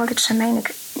entirely call it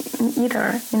shamanic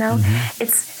either. Mm-hmm.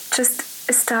 It's just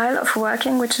a style of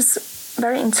working which is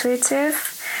very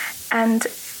intuitive, and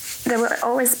there will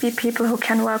always be people who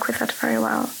can work with it very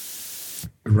well.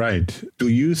 Right. Do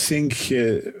you think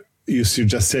you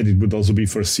just said it would also be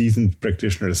for seasoned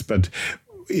practitioners, but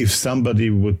if somebody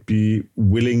would be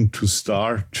willing to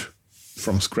start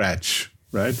from scratch,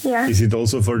 right? Yeah. Is it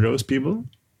also for those people?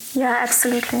 Yeah,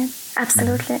 absolutely.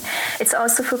 It's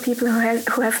also for people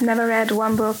who have never read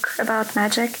one book about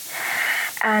magic.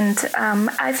 And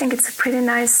I think it's a pretty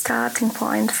nice starting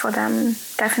point for them,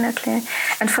 definitely.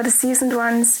 And for the seasoned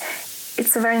ones,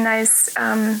 it's a very nice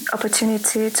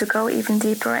opportunity to go even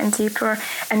deeper and deeper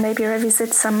and maybe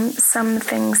revisit some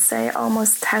things they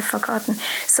almost have forgotten.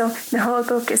 So the whole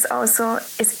book is also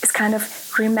is kind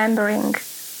of remembering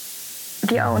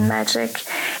the own magic.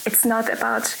 It's not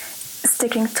about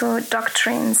sticking to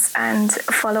doctrines and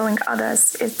following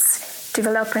others. It's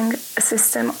developing a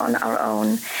system on our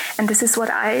own. And this is what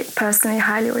I personally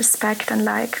highly respect and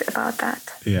like about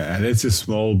that. Yeah, and it's a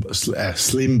small,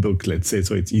 slim book, let's say,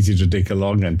 so it's easy to take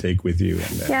along and take with you.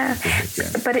 And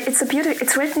but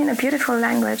it's written in a beautiful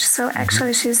language. So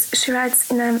actually, she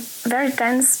writes in a very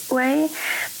dense way,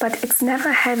 but it's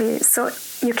never heavy. So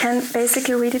you can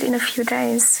basically read it in a few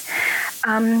days,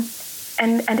 and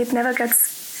it never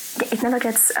gets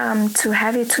too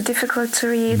heavy, too difficult to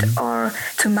read, or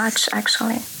too much,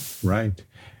 actually. Right.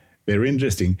 Very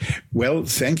interesting. Well,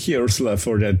 thank you, Ursula,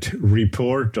 for that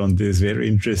report on this very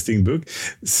interesting book.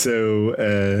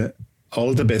 So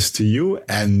all the best to you.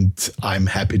 And I'm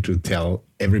happy to tell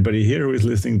everybody here who is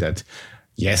listening that,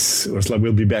 yes, Ursula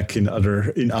will be back in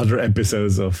other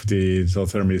episodes of the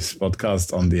Thoth Hermes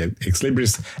podcast on the Ex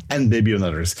Libris and maybe on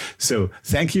others. So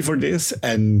thank you for this,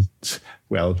 and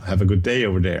well, have a good day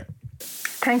over there.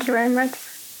 Thank you very much.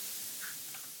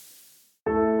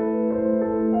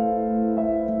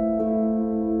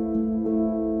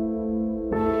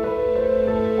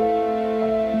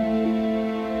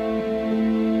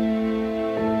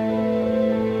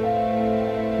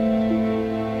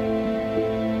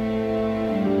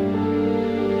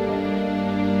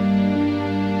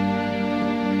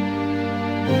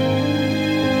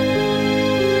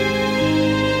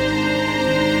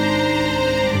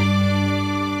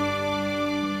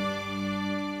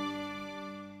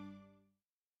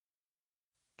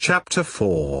 Chapter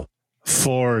 4.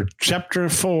 For Chapter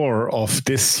 4 of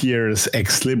this year's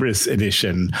Ex Libris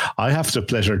edition, I have the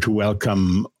pleasure to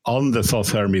welcome on the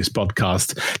Thoth Hermes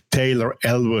podcast Taylor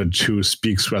Elwood, who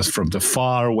speaks to us from the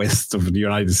far west of the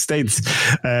United States.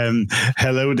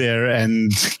 Hello there,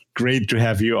 and great to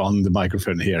have you on the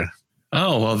microphone here.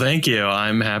 Oh, well, thank you.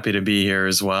 I'm happy to be here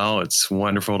as well. It's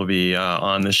wonderful to be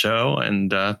on the show,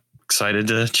 and excited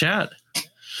to chat.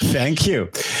 Thank you.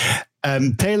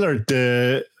 Taylor,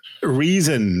 the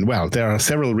reason, well, there are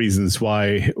several reasons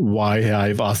why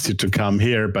I've asked you to come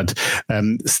here, but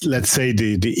let's say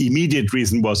the immediate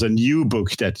reason was a new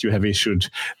book that you have issued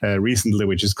recently,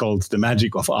 which is called The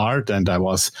Magic of Art. And I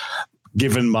was,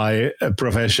 given my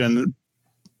profession,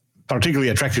 particularly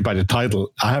attracted by the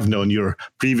title. I have known your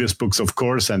previous books, of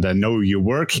course, and I know your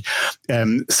work.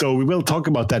 So we will talk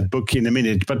about that book in a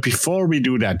minute. But before we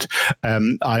do that,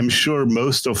 I'm sure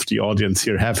most of the audience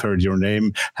here have heard your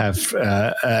name, have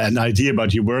an idea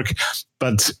about your work,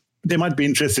 but they might be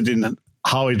interested in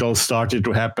how it all started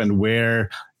to happen, where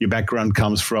your background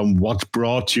comes from, what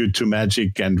brought you to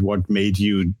magic, and what made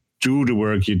you do the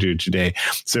work you do today.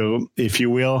 So if you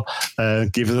will,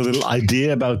 give us a little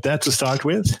idea about that to start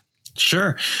with.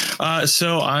 Sure.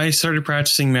 So I started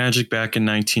practicing magic back in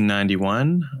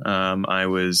 1991. I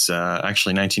was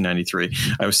actually 1993.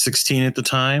 I was 16 at the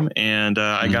time, and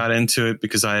I got into it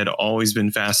because I had always been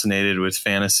fascinated with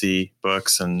fantasy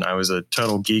books, and I was a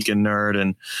total geek and nerd.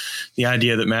 And the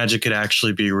idea that magic could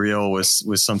actually be real was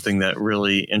something that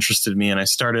really interested me. And I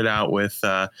started out with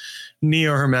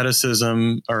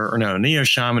neo-shamanism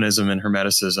and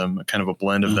hermeticism, kind of a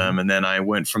blend of them. And then I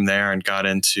went from there and got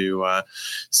into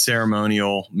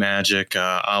ceremonial magic,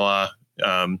 a la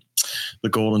the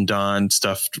Golden Dawn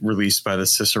stuff released by the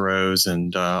Ciceros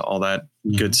and all that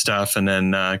good stuff. And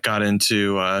then got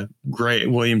into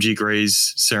William G.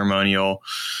 Gray's ceremonial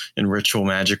and ritual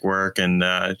magic work and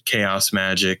chaos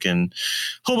magic and a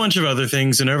whole bunch of other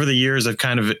things. And over the years, I've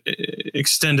kind of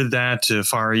extended that to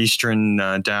Far Eastern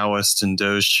Taoist and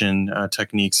Dzogchen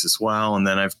techniques as well. And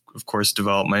then I've, of course,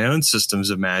 developed my own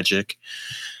systems of magic,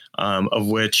 of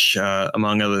which,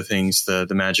 among other things, the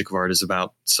Magic of Art is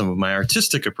about some of my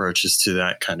artistic approaches to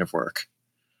that kind of work.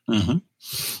 Mm-hmm.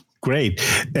 Great.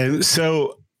 And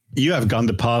so you have gone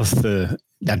the path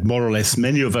that more or less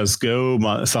many of us go.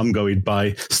 Some go it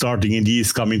by starting in the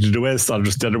East, coming to the West,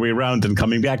 others the other way around and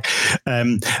coming back.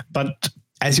 But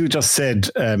as you just said,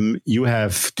 you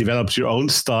have developed your own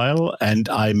style, and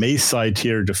I may cite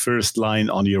here the first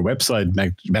line on your website,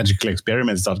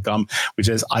 magicalexperiments.com, which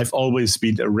says, "I've always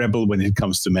been a rebel when it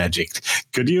comes to magic."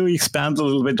 Could you expand a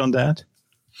little bit on that?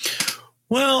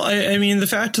 Well, I mean, the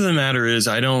fact of the matter is,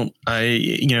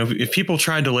 if people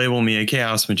tried to label me a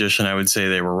chaos magician, I would say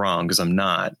they were wrong, because I'm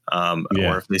not.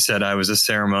 Or if they said I was a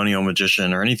ceremonial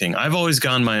magician or anything, I've always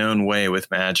gone my own way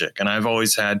with magic, and I've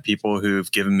always had people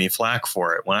who've given me flack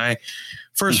for it. When I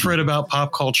first read about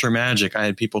pop culture magic, I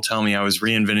had people tell me I was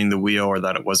reinventing the wheel or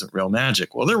that it wasn't real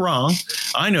magic. Well, they're wrong.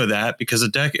 I know that because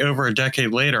over a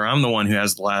decade later, I'm the one who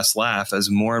has the last laugh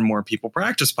as more and more people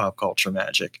practice pop culture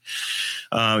magic.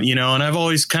 And I've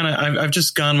always I've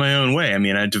just gone my own way. I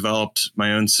mean, I developed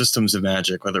my own systems of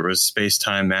magic, whether it was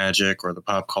space-time magic or the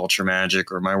pop culture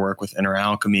magic or my work with inner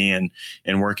alchemy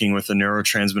and working with the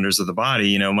neurotransmitters of the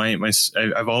body.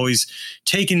 I've always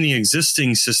taken the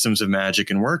existing systems of magic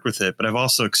and worked with it, but I've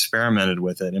also experimented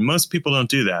with it. And most people don't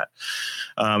do that.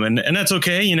 And that's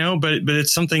okay, but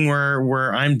it's something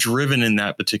where I'm driven in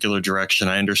that particular direction.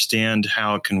 I understand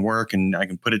how it can work and I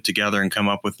can put it together and come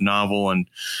up with novel and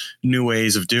new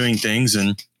ways of doing things.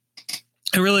 And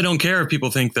I really don't care if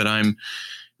people think that I'm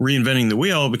reinventing the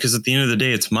wheel, because at the end of the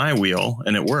day, it's my wheel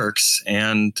and it works.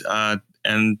 And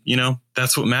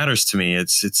that's what matters to me.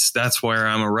 That's where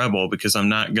I'm a rebel, because I'm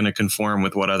not going to conform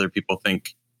with what other people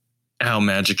think how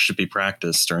magic should be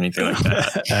practiced or anything like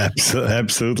that.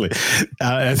 Absolutely.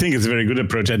 I think it's a very good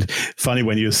approach. And funny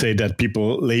when you say that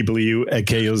people label you a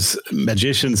chaos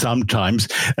magician sometimes,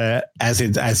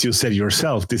 as you said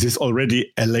yourself, this is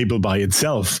already a label by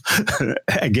itself.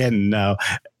 Again, now,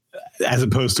 as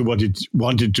opposed to what it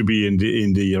wanted to be in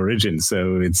the origin.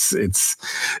 So it's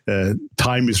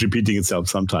time is repeating itself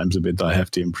sometimes a bit, I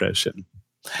have the impression.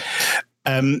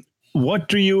 What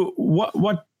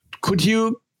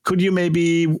could you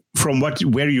maybe, from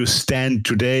where you stand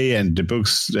today and the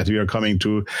books that we are coming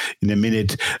to in a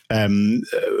minute,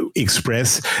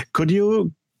 express? Could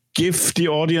you give the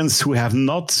audience who have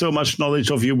not so much knowledge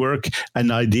of your work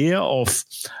an idea of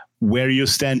where you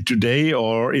stand today?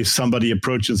 Or if somebody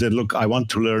approaches and said, look, I want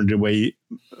to learn the way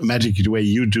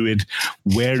you do it,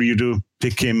 where you do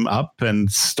pick him up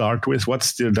and start with?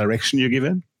 What's the direction you give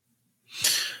him?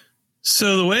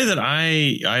 So the way that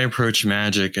I approach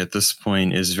magic at this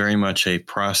point is very much a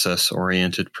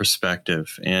process-oriented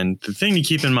perspective. And the thing to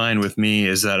keep in mind with me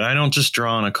is that I don't just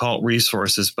draw on occult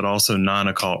resources, but also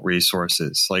non-occult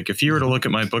resources. Like if you were to look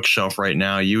at my bookshelf right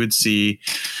now, you would see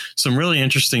some really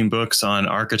interesting books on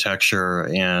architecture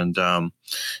and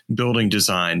building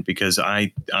design, because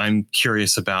I'm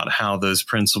curious about how those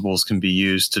principles can be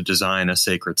used to design a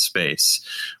sacred space.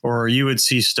 Or you would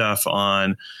see stuff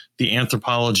on the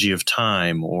anthropology of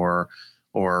time or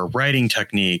writing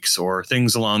techniques or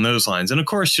things along those lines. And of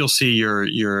course, you'll see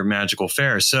your magical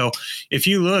fairs. So if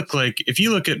you look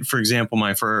at, for example,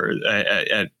 at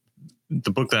the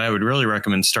book that I would really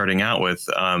recommend starting out with,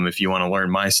 if you want to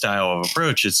learn my style of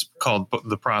approach, it's called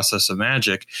The Process of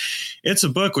Magic. It's a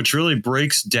book which really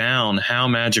breaks down how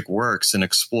magic works and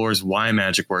explores why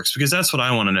magic works, because that's what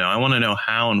I want to know. I want to know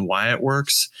how and why it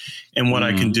works and what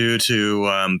I can do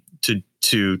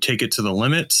to take it to the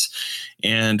limits,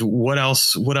 and what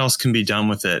else can be done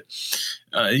with it.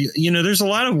 There's a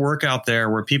lot of work out there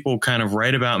where people kind of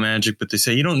write about magic, but they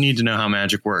say you don't need to know how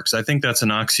magic works. I think that's an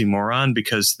oxymoron,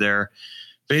 because they're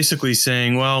basically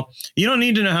saying, well, you don't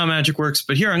need to know how magic works,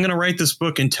 but here, I'm going to write this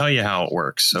book and tell you how it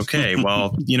works. Okay,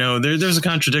 well, there's a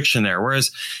contradiction there.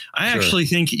 Whereas I actually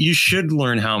think you should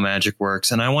learn how magic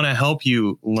works, and I want to help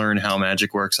you learn how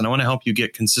magic works, and I want to help you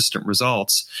get consistent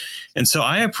results. And so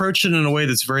I approach it in a way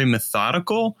that's very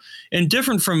methodical and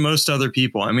different from most other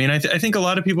people. I mean, I think a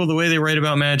lot of people, the way they write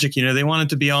about magic, they want it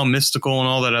to be all mystical and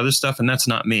all that other stuff, and that's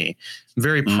not me. I'm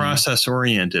very process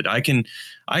oriented. I can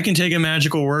take a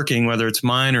magical working, whether it's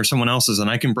mine or someone else's, and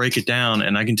I can break it down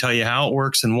and I can tell you how it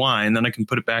works and why, and then I can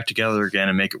put it back together again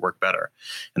and make it work better.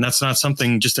 And that's not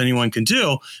something just anyone can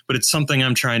do, but it's something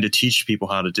I'm trying to teach people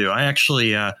how to do. I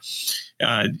actually,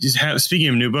 speaking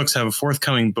of new books, have a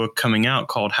forthcoming book coming out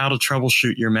called How to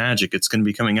Troubleshoot Your Magic. It's going to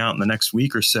be coming out in the next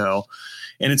week or so.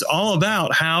 And it's all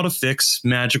about how to fix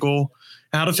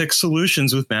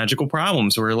solutions with magical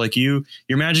problems, where like your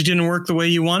magic didn't work the way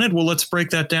you wanted. Well, let's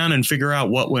break that down and figure out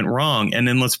what went wrong. And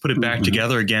then let's put it back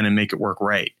together again and make it work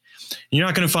right. You're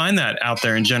not going to find that out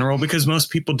there in general, because most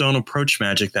people don't approach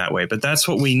magic that way. But that's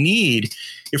what we need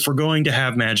if we're going to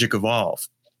have magic evolve.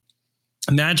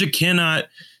 Magic cannot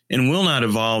and will not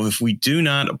evolve if we do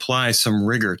not apply some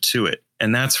rigor to it.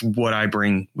 And that's what I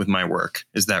bring with my work,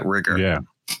 is that rigor. Yeah.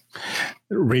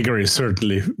 Rigor is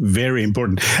certainly very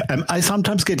important. I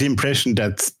sometimes get the impression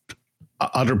that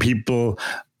other people,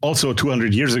 also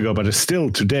 200 years ago, but still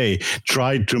today,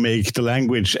 tried to make the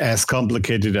language as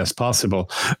complicated as possible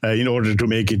in order to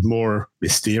make it more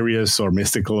mysterious or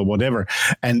mystical or whatever.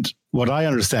 And what I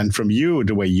understand from you,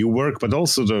 the way you work, but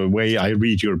also the way I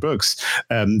read your books,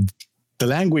 the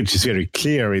language is very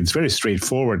clear. It's very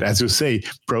straightforward. As you say,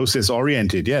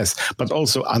 process-oriented, yes, but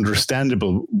also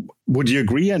understandable. Would you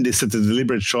agree? And is it a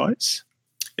deliberate choice?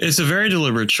 It's a very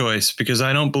deliberate choice because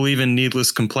I don't believe in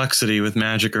needless complexity with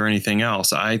magic or anything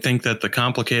else. I think that the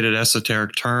complicated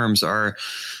esoteric terms are,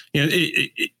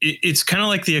 it's kind of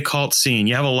like the occult scene.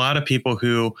 You have a lot of people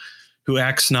who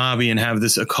act snobby and have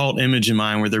this occult image in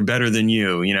mind where they're better than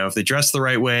you. If they dress the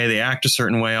right way, they act a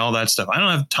certain way, all that stuff. I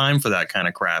don't have time for that kind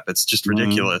of crap. It's just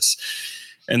ridiculous.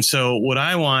 And so what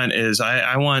I want is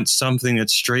I want something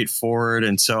that's straightforward.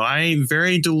 And so I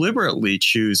very deliberately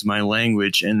choose my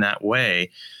language in that way.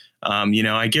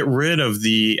 I get rid of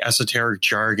the esoteric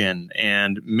jargon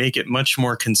and make it much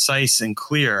more concise and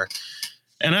clear.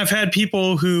 And I've had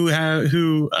people who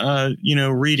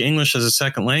read English as a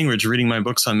second language, reading my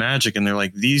books on magic, and they're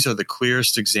like, these are the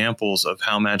clearest examples of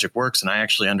how magic works, and I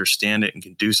actually understand it and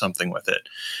can do something with it.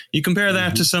 You compare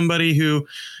that to somebody who's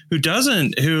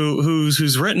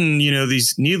written,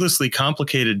 these needlessly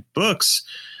complicated books,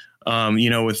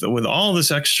 with all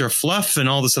this extra fluff and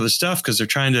all this other stuff because they're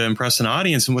trying to impress an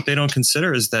audience, and what they don't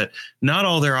consider is that not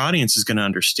all their audience is going to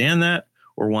understand that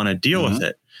or want to deal with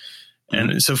it.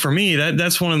 And so for me,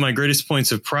 that's one of my greatest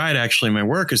points of pride, actually, in my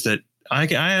work, is that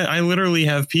I literally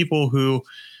have people who,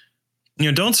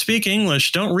 don't speak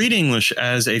English, don't read English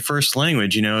as a first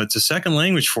language. It's a second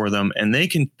language for them, and they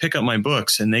can pick up my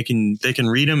books and they can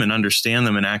read them and understand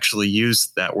them and actually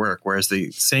use that work. Whereas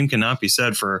the same cannot be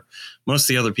said for most of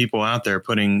the other people out there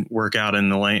putting work out in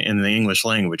the English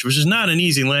language, which is not an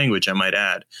easy language, I might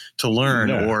add, to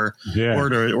learn or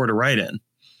to write in.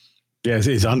 Yes,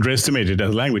 it's underestimated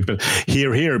as language, but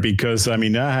here, because I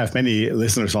have many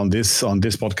listeners on this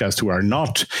podcast who are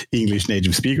not English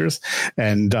native speakers,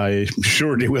 and I'm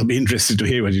sure they will be interested to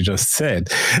hear what you just said.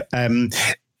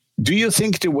 Do you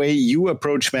think the way you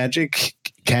approach magic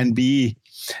can be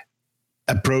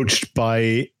approached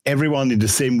by everyone in the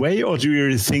same way, or do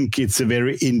you think it's a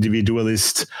very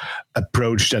individualist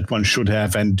approach that one should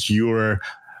have, and your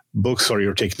books or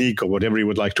your technique or whatever you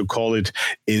would like to call it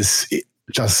is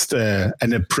just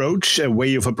an approach, a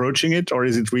way of approaching it, or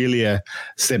is it really a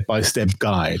step-by-step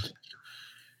guide?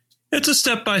 It's a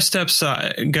step-by-step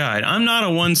guide. I'm not a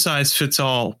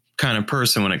one-size-fits-all kind of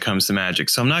person when it comes to magic,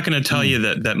 so I'm not going to tell you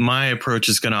that my approach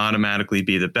is going to automatically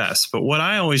be the best. But what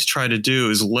I always try to do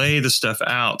is lay the stuff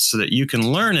out so that you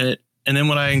can learn it, and then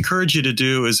what I encourage you to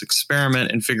do is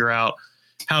experiment and figure out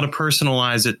how to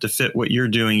personalize it to fit what you're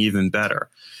doing even better.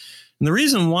 And the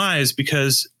reason why is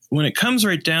because when it comes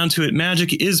right down to it,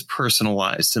 magic is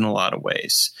personalized in a lot of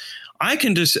ways.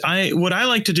 What I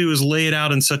like to do is lay it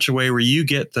out in such a way where you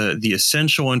get the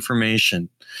essential information,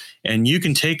 and you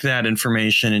can take that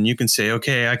information and you can say,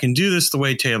 okay, I can do this the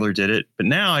way Taylor did it, but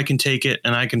now I can take it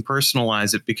and I can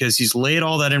personalize it because he's laid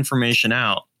all that information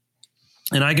out,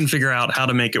 and I can figure out how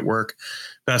to make it work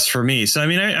best for me. So,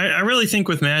 I really think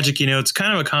with magic, it's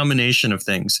kind of a combination of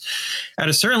things. At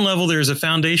a certain level, there's a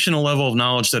foundational level of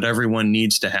knowledge that everyone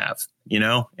needs to have,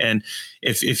 and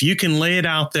if you can lay it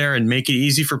out there and make it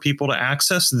easy for people to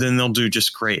access, then they'll do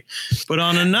just great. But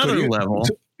on another level...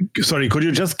 Sorry, could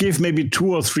you just give maybe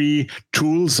 2 or 3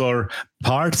 tools or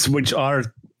parts which are,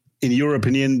 in your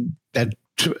opinion, that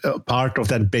part of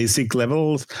that basic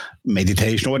level,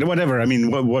 meditation or whatever?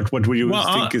 What would you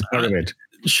think is part of it?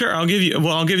 Sure, I'll give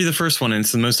you the first one, and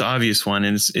it's the most obvious one,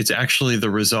 and it's actually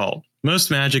the result. Most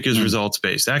magic is results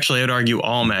based. Actually, I'd argue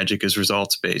all magic is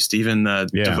results based, even the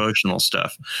devotional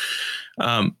stuff.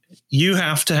 You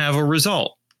have to have a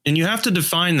result, and you have to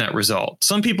define that result.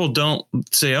 Some people don't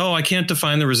say, "Oh, I can't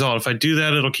define the result. If I do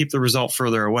that, it'll keep the result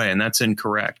further away," and that's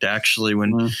incorrect. Actually,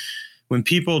 when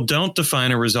people don't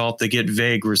define a result, they get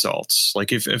vague results.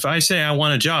 Like if I say I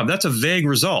want a job, that's a vague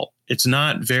result. It's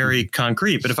not very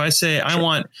concrete. But if I say I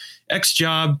want X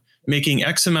job making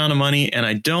X amount of money, and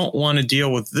I don't want to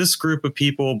deal with this group of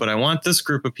people, but I want this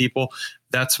group of people,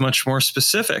 that's much more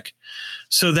specific.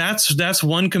 So that's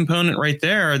one component right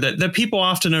there that people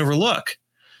often overlook.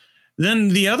 Then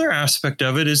the other aspect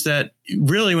of it is that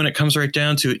really when it comes right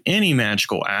down to it, any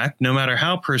magical act, no matter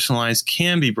how personalized,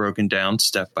 can be broken down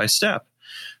step by step.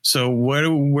 So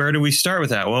where do we start with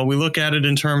that? Well, we look at it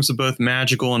in terms of both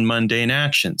magical and mundane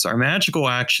actions. Our magical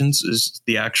actions is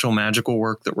the actual magical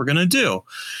work that we're going to do.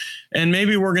 And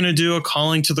maybe we're going to do a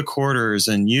calling to the quarters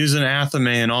and use an athame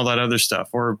and all that other stuff.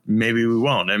 Or maybe we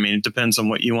won't. It depends on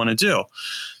what you want to do.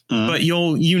 But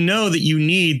you know that you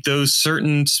need those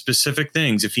certain specific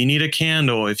things. If you need a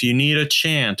candle, if you need a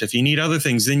chant, if you need other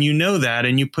things, then you know that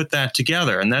and you put that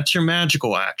together, and that's your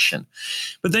magical action.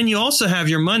 But then you also have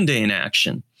your mundane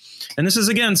action. And this is,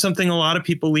 again, something a lot of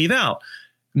people leave out.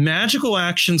 Magical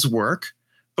actions work,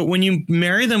 But when you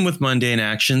marry them with mundane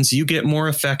actions, you get more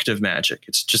effective magic.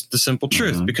 It's just the simple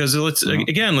truth. Because let's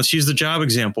use the job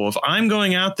example. If I'm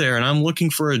going out there and I'm looking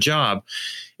for a job,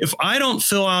 if I don't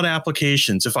fill out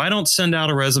applications, if I don't send out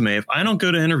a resume, if I don't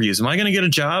go to interviews, am I going to get a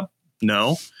job?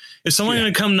 No. Is someone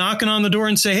going to come knocking on the door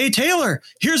and say, "Hey, Taylor,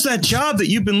 here's that job that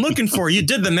you've been looking for. You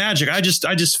did the magic. I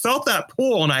just felt that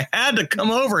pull and I had to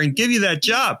come over and give you that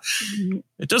job."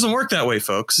 It doesn't work that way,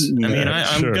 folks. I mean,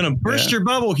 I'm going to burst your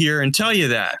bubble here and tell you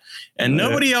that. And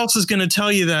nobody else is going to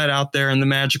tell you that out there in the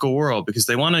magical world, because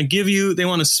they want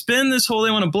to spin this whole,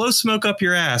 they want to blow smoke up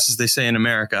your ass, as they say in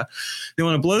America. They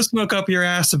want to blow smoke up your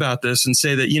ass about this and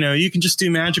say that, you can just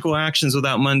do magical actions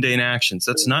without mundane actions.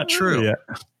 That's not true. Yeah.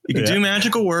 You can do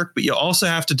magical work, but you also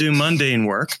have to do mundane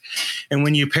work. And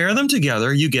when you pair them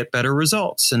together, you get better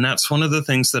results. And that's one of the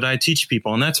things that I teach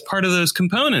people. And that's part of those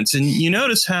components. And you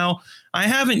notice how I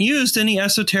haven't used any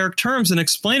esoteric terms in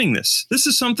explaining this. This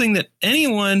is something that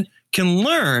anyone can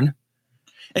learn,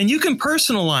 and you can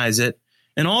personalize it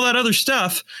and all that other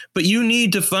stuff, but you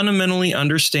need to fundamentally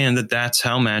understand that that's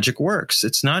how magic works.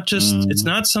 It's not just, it's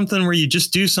not something where you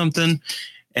just do something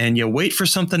and you wait for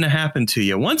something to happen to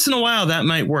you. Once in a while, that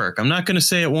might work. I'm not going to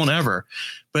say it won't ever,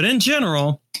 but in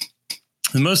general,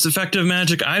 the most effective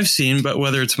magic I've seen, but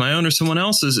whether it's my own or someone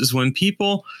else's, is when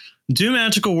people do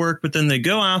magical work, but then they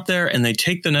go out there and they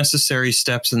take the necessary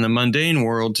steps in the mundane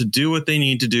world to do what they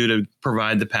need to do to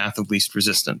provide the path of least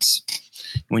resistance.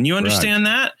 When you understand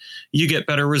that, you get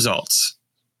better results.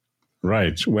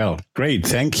 Right. Well, great.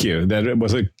 Thank you. That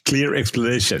was a clear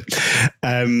explanation.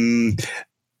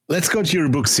 Let's go to your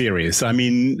book series. I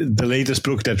mean, the latest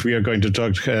book that we are going to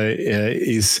talk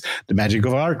is The Magic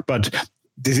of Art, but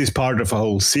this is part of a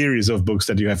whole series of books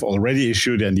that you have already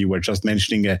issued, and you were just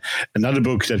mentioning another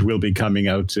book that will be coming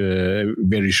out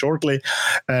very shortly.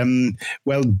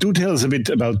 Well, do tell us a bit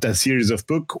about that series of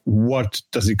book. What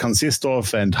does it consist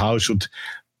of, and how should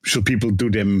people do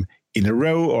them in a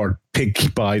row, or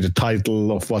pick by the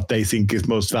title of what they think is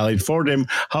most valid for them?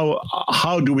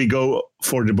 How do we go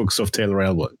for the books of Taylor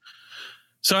Elwood?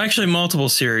 So actually multiple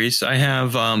series. I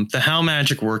have the How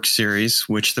Magic Works series,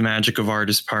 which The Magic of Art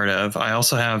is part of. I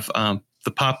also have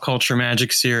the Pop Culture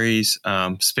Magic series,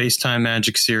 Space Time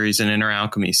Magic series, and Inner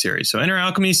Alchemy series. So Inner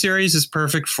Alchemy series is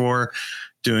perfect for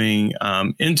doing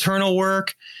internal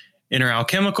work, inner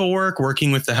alchemical work,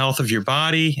 working with the health of your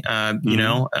body.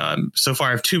 So far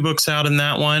I have 2 books out in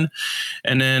that one.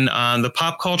 And then the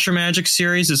Pop Culture Magic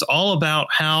series is all about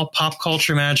how pop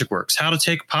culture magic works, how to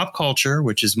take pop culture,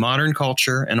 which is modern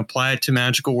culture, and apply it to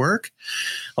magical work.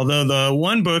 Although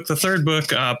the third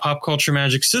book, Pop Culture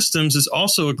Magic Systems, is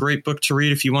also a great book to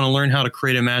read if you want to learn how to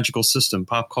create a magical system,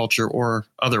 pop culture or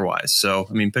otherwise. So,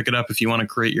 pick it up if you want to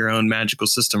create your own magical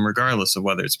system, regardless of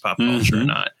whether it's pop culture or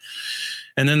not.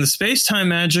 And then the Space Time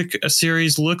Magic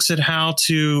series looks at how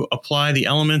to apply the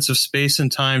elements of space and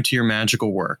time to your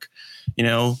magical work.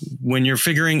 When you're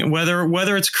figuring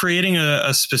whether it's creating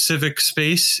a specific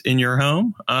space in your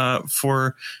home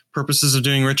for purposes of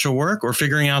doing ritual work, or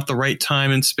figuring out the right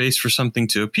time and space for something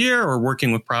to appear, or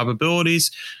working with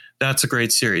probabilities, that's a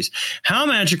great series. How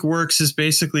Magic Works is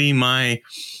basically my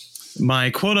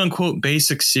quote unquote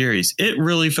basic series. It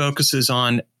really focuses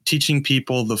on teaching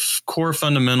people the core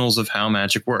fundamentals of how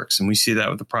magic works. And we see that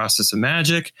with the process of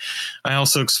magic. I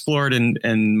also explored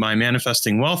in my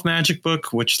Manifesting Wealth Magic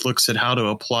book, which looks at how to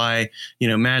apply,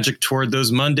 magic toward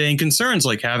those mundane concerns,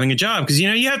 like having a job. Because,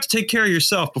 you have to take care of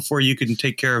yourself before you can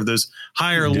take care of those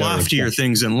higher, loftier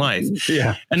things in life.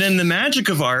 Yeah. And then The Magic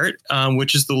of Art,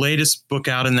 which is the latest book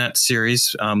out in that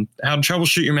series, How to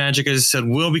Troubleshoot Your Magic, as I said,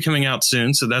 will be coming out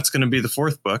soon. So that's going to be the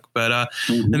 4th book. But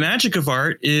The Magic of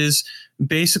Art is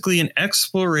basically an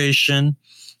exploration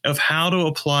of how to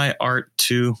apply art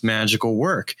to magical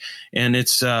work. And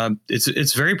it's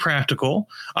very practical.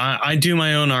 I do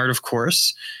my own art, of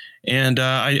course. And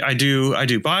I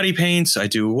do body paints, I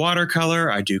do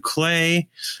watercolor, I do clay,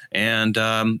 and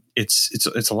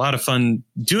it's a lot of fun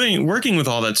working with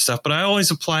all that stuff. But I always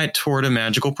apply it toward a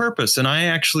magical purpose. And I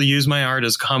actually use my art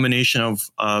as a combination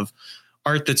of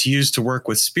art that's used to work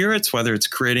with spirits, whether it's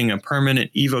creating a permanent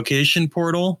evocation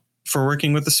portal for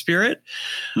working with the spirit,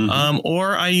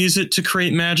 or I use it to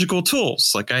create magical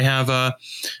tools. Like I have an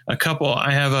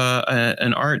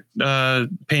art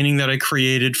painting that I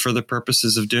created for the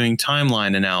purposes of doing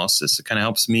timeline analysis. It kind of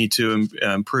helps me to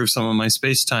improve some of my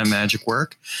space-time magic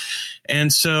work.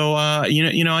 And so, I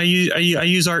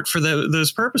use art for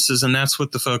those purposes, and that's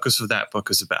what the focus of that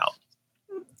book is about.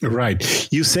 Right.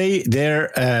 You say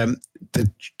there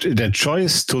the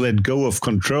choice to let go of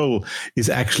control is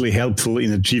actually helpful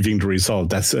in achieving the result.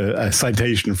 That's a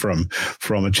citation from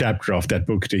a chapter of that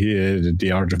book,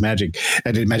 The Art of Magic,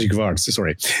 The Magic of Arts.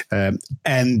 Sorry,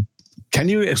 and can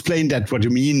you explain that? What you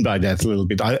mean by that a little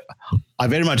bit? I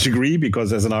very much agree,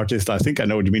 because as an artist, I think I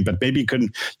know what you mean. But maybe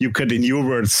you could, in your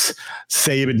words,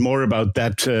 say a bit more about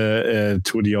that to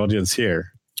the audience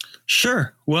here.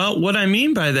 Sure. Well, what I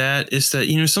mean by that is that,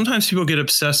 sometimes people get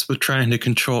obsessed with trying to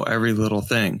control every little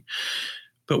thing.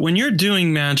 But when you're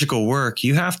doing magical work,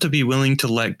 you have to be willing to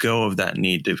let go of that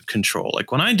need to control.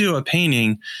 Like when I do a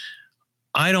painting,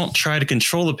 I don't try to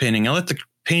control the painting. I let the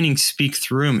painting speak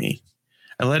through me.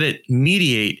 I let it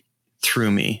mediate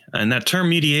through me. And that term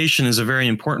mediation is a very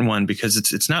important one, because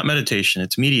it's not meditation,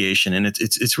 it's mediation. And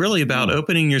it's really about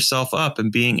opening yourself up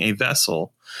and being a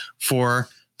vessel for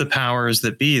the powers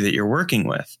that be that you're working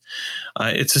with.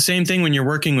 It's the same thing when you're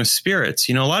working with spirits.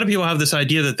 A lot of people have this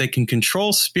idea that they can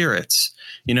control spirits.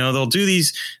 They'll do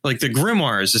these, like the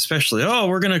grimoires, especially. Oh,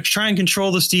 we're going to try and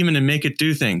control this demon and make it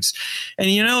do things. And,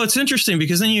 it's interesting,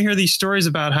 because then you hear these stories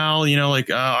about how,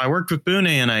 I worked with Bune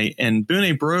and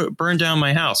Bune burned down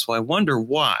my house. Well, I wonder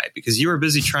why, because you were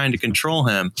busy trying to control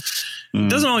him. It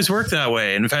doesn't always work that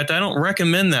way. In fact, I don't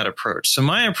recommend that approach. So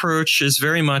my approach is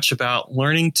very much about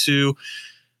learning to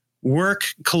work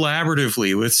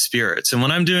collaboratively with spirits. And when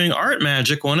I'm doing art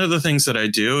magic, one of the things that I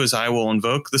do is I will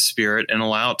invoke the spirit and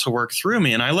allow it to work through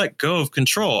me. And I let go of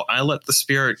control. I let the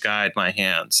spirit guide my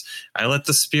hands. I let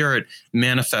the spirit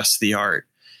manifest the art.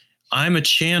 I'm a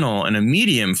channel and a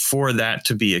medium for that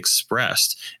to be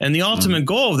expressed. And the ultimate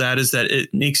goal of that is that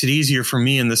it makes it easier for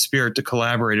me and the spirit to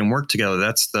collaborate and work together.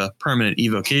 That's the permanent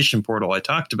evocation portal I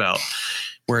talked about,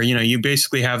 where, you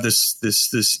basically have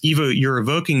you're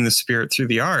evoking the spirit through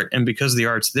the art. And because the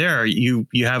art's there, you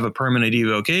have a permanent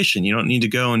evocation. You don't need to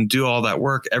go and do all that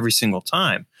work every single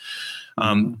time.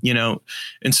 And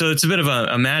so it's a bit of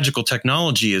a magical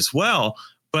technology as well,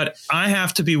 but I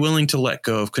have to be willing to let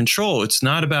go of control. It's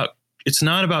not about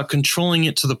controlling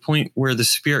it to the point where the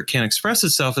spirit can't express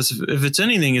itself. If it's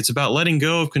anything, it's about letting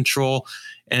go of control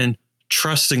and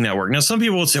trusting that work. Now, some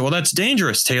people would say, well, that's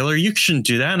dangerous, Taylor. You shouldn't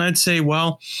do that. And I'd say,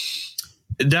 well,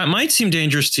 that might seem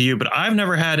dangerous to you, but I've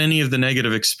never had any of the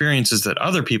negative experiences that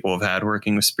other people have had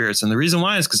working with spirits. And the reason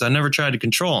why is because I never tried to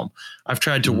control them. I've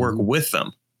tried to work with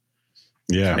them.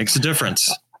 Yeah. It makes a difference.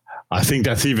 I think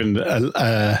that's even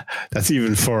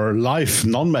for life,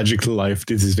 non-magical life.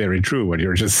 This is very true. What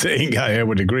you're just saying, I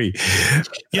would agree.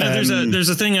 Yeah, there's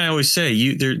a thing I always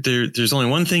say. There's only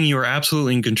one thing you are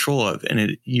absolutely in control of,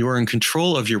 and you are in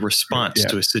control of your response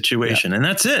to a situation, and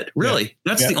that's it. Really,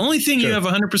 that's the only thing you have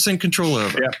 100% control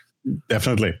over. Yeah.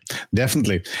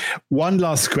 Definitely. One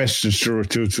last question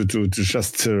to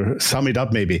just to sum it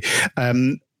up, maybe.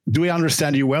 Do we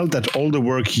understand you well that all the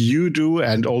work you do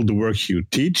and all the work you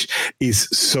teach is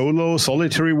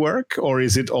solitary work, or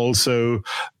is it also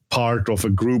part of a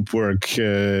group work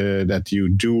that you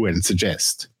do and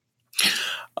suggest?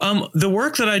 The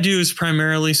work that I do is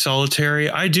primarily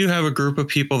solitary. I do have a group of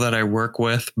people that I work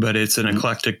with, but it's an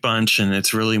eclectic bunch, and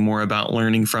it's really more about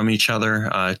learning from each other,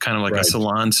 kind of like a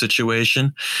salon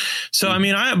situation. So,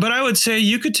 but I would say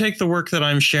you could take the work that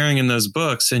I'm sharing in those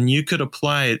books and you could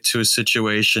apply it to a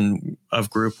situation of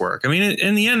group work.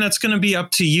 In the end, that's going to be up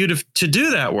to you to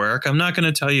do that work. I'm not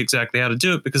going to tell you exactly how to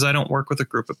do it because I don't work with a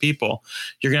group of people.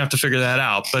 You're going to have to figure that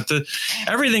out. But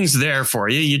everything's there for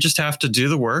you. You just have to do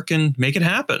the work and make it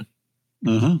happen.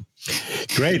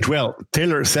 Great. Well,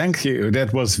 Taylor, thank you.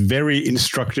 That was very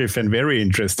instructive and very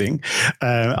interesting.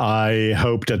 I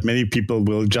hope that many people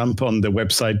will jump on the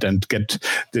website and get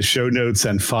the show notes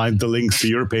and find the links to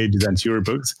your pages and to your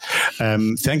books.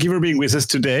 Thank you for being with us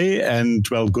today, and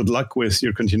well, good luck with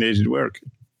your continued work.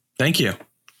 Thank you.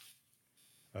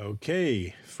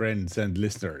 Okay, friends and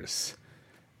listeners.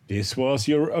 This was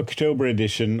your October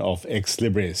edition of Ex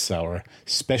Libris, our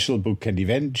special book and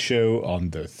event show on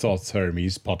the Thoth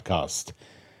Hermes podcast.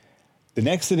 The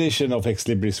next edition of Ex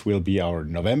Libris will be our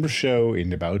November show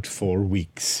in about 4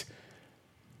 weeks.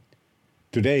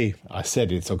 Today, I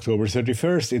said it's October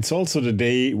 31st. It's also the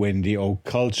day when the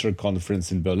Occulture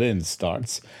Conference in Berlin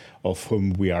starts, of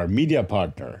whom we are media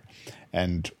partner.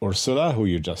 And Ursula, who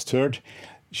you just heard,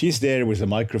 she's there with a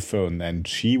microphone, and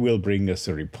she will bring us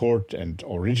a report and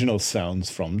original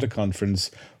sounds from the conference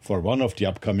for one of the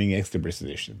upcoming Ex Libris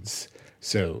editions.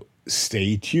 So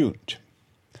stay tuned.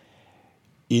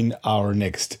 In our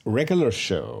next regular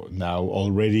show, now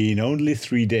already in only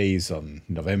 3 days on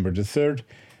November the 3rd,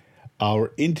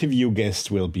 our interview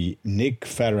guest will be Nick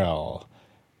Farrell,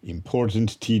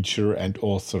 important teacher and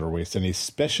author with an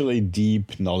especially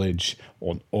deep knowledge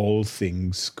on all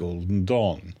things Golden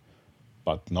Dawn.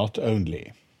 but not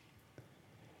only.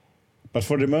 But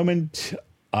for the moment,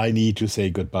 I need to say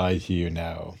goodbye to you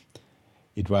now.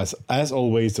 It was, as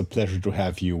always, a pleasure to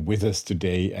have you with us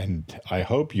today, and I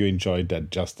hope you enjoyed that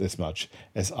just as much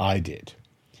as I did.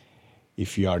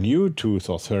 If you are new to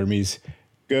Thoth Hermes,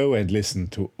 go and listen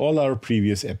to all our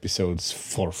previous episodes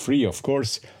for free, of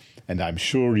course, and I'm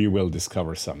sure you will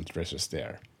discover some treasures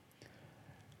there.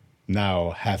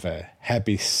 Now have a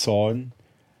happy Samhain,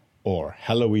 or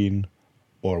Halloween,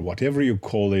 or whatever you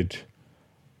call it,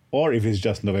 or if it's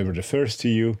just November the 1st to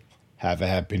you, have a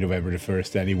happy November the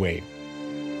 1st anyway.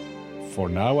 For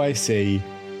now I say,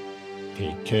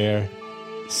 take care,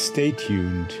 stay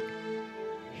tuned,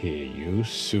 hear you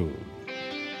soon.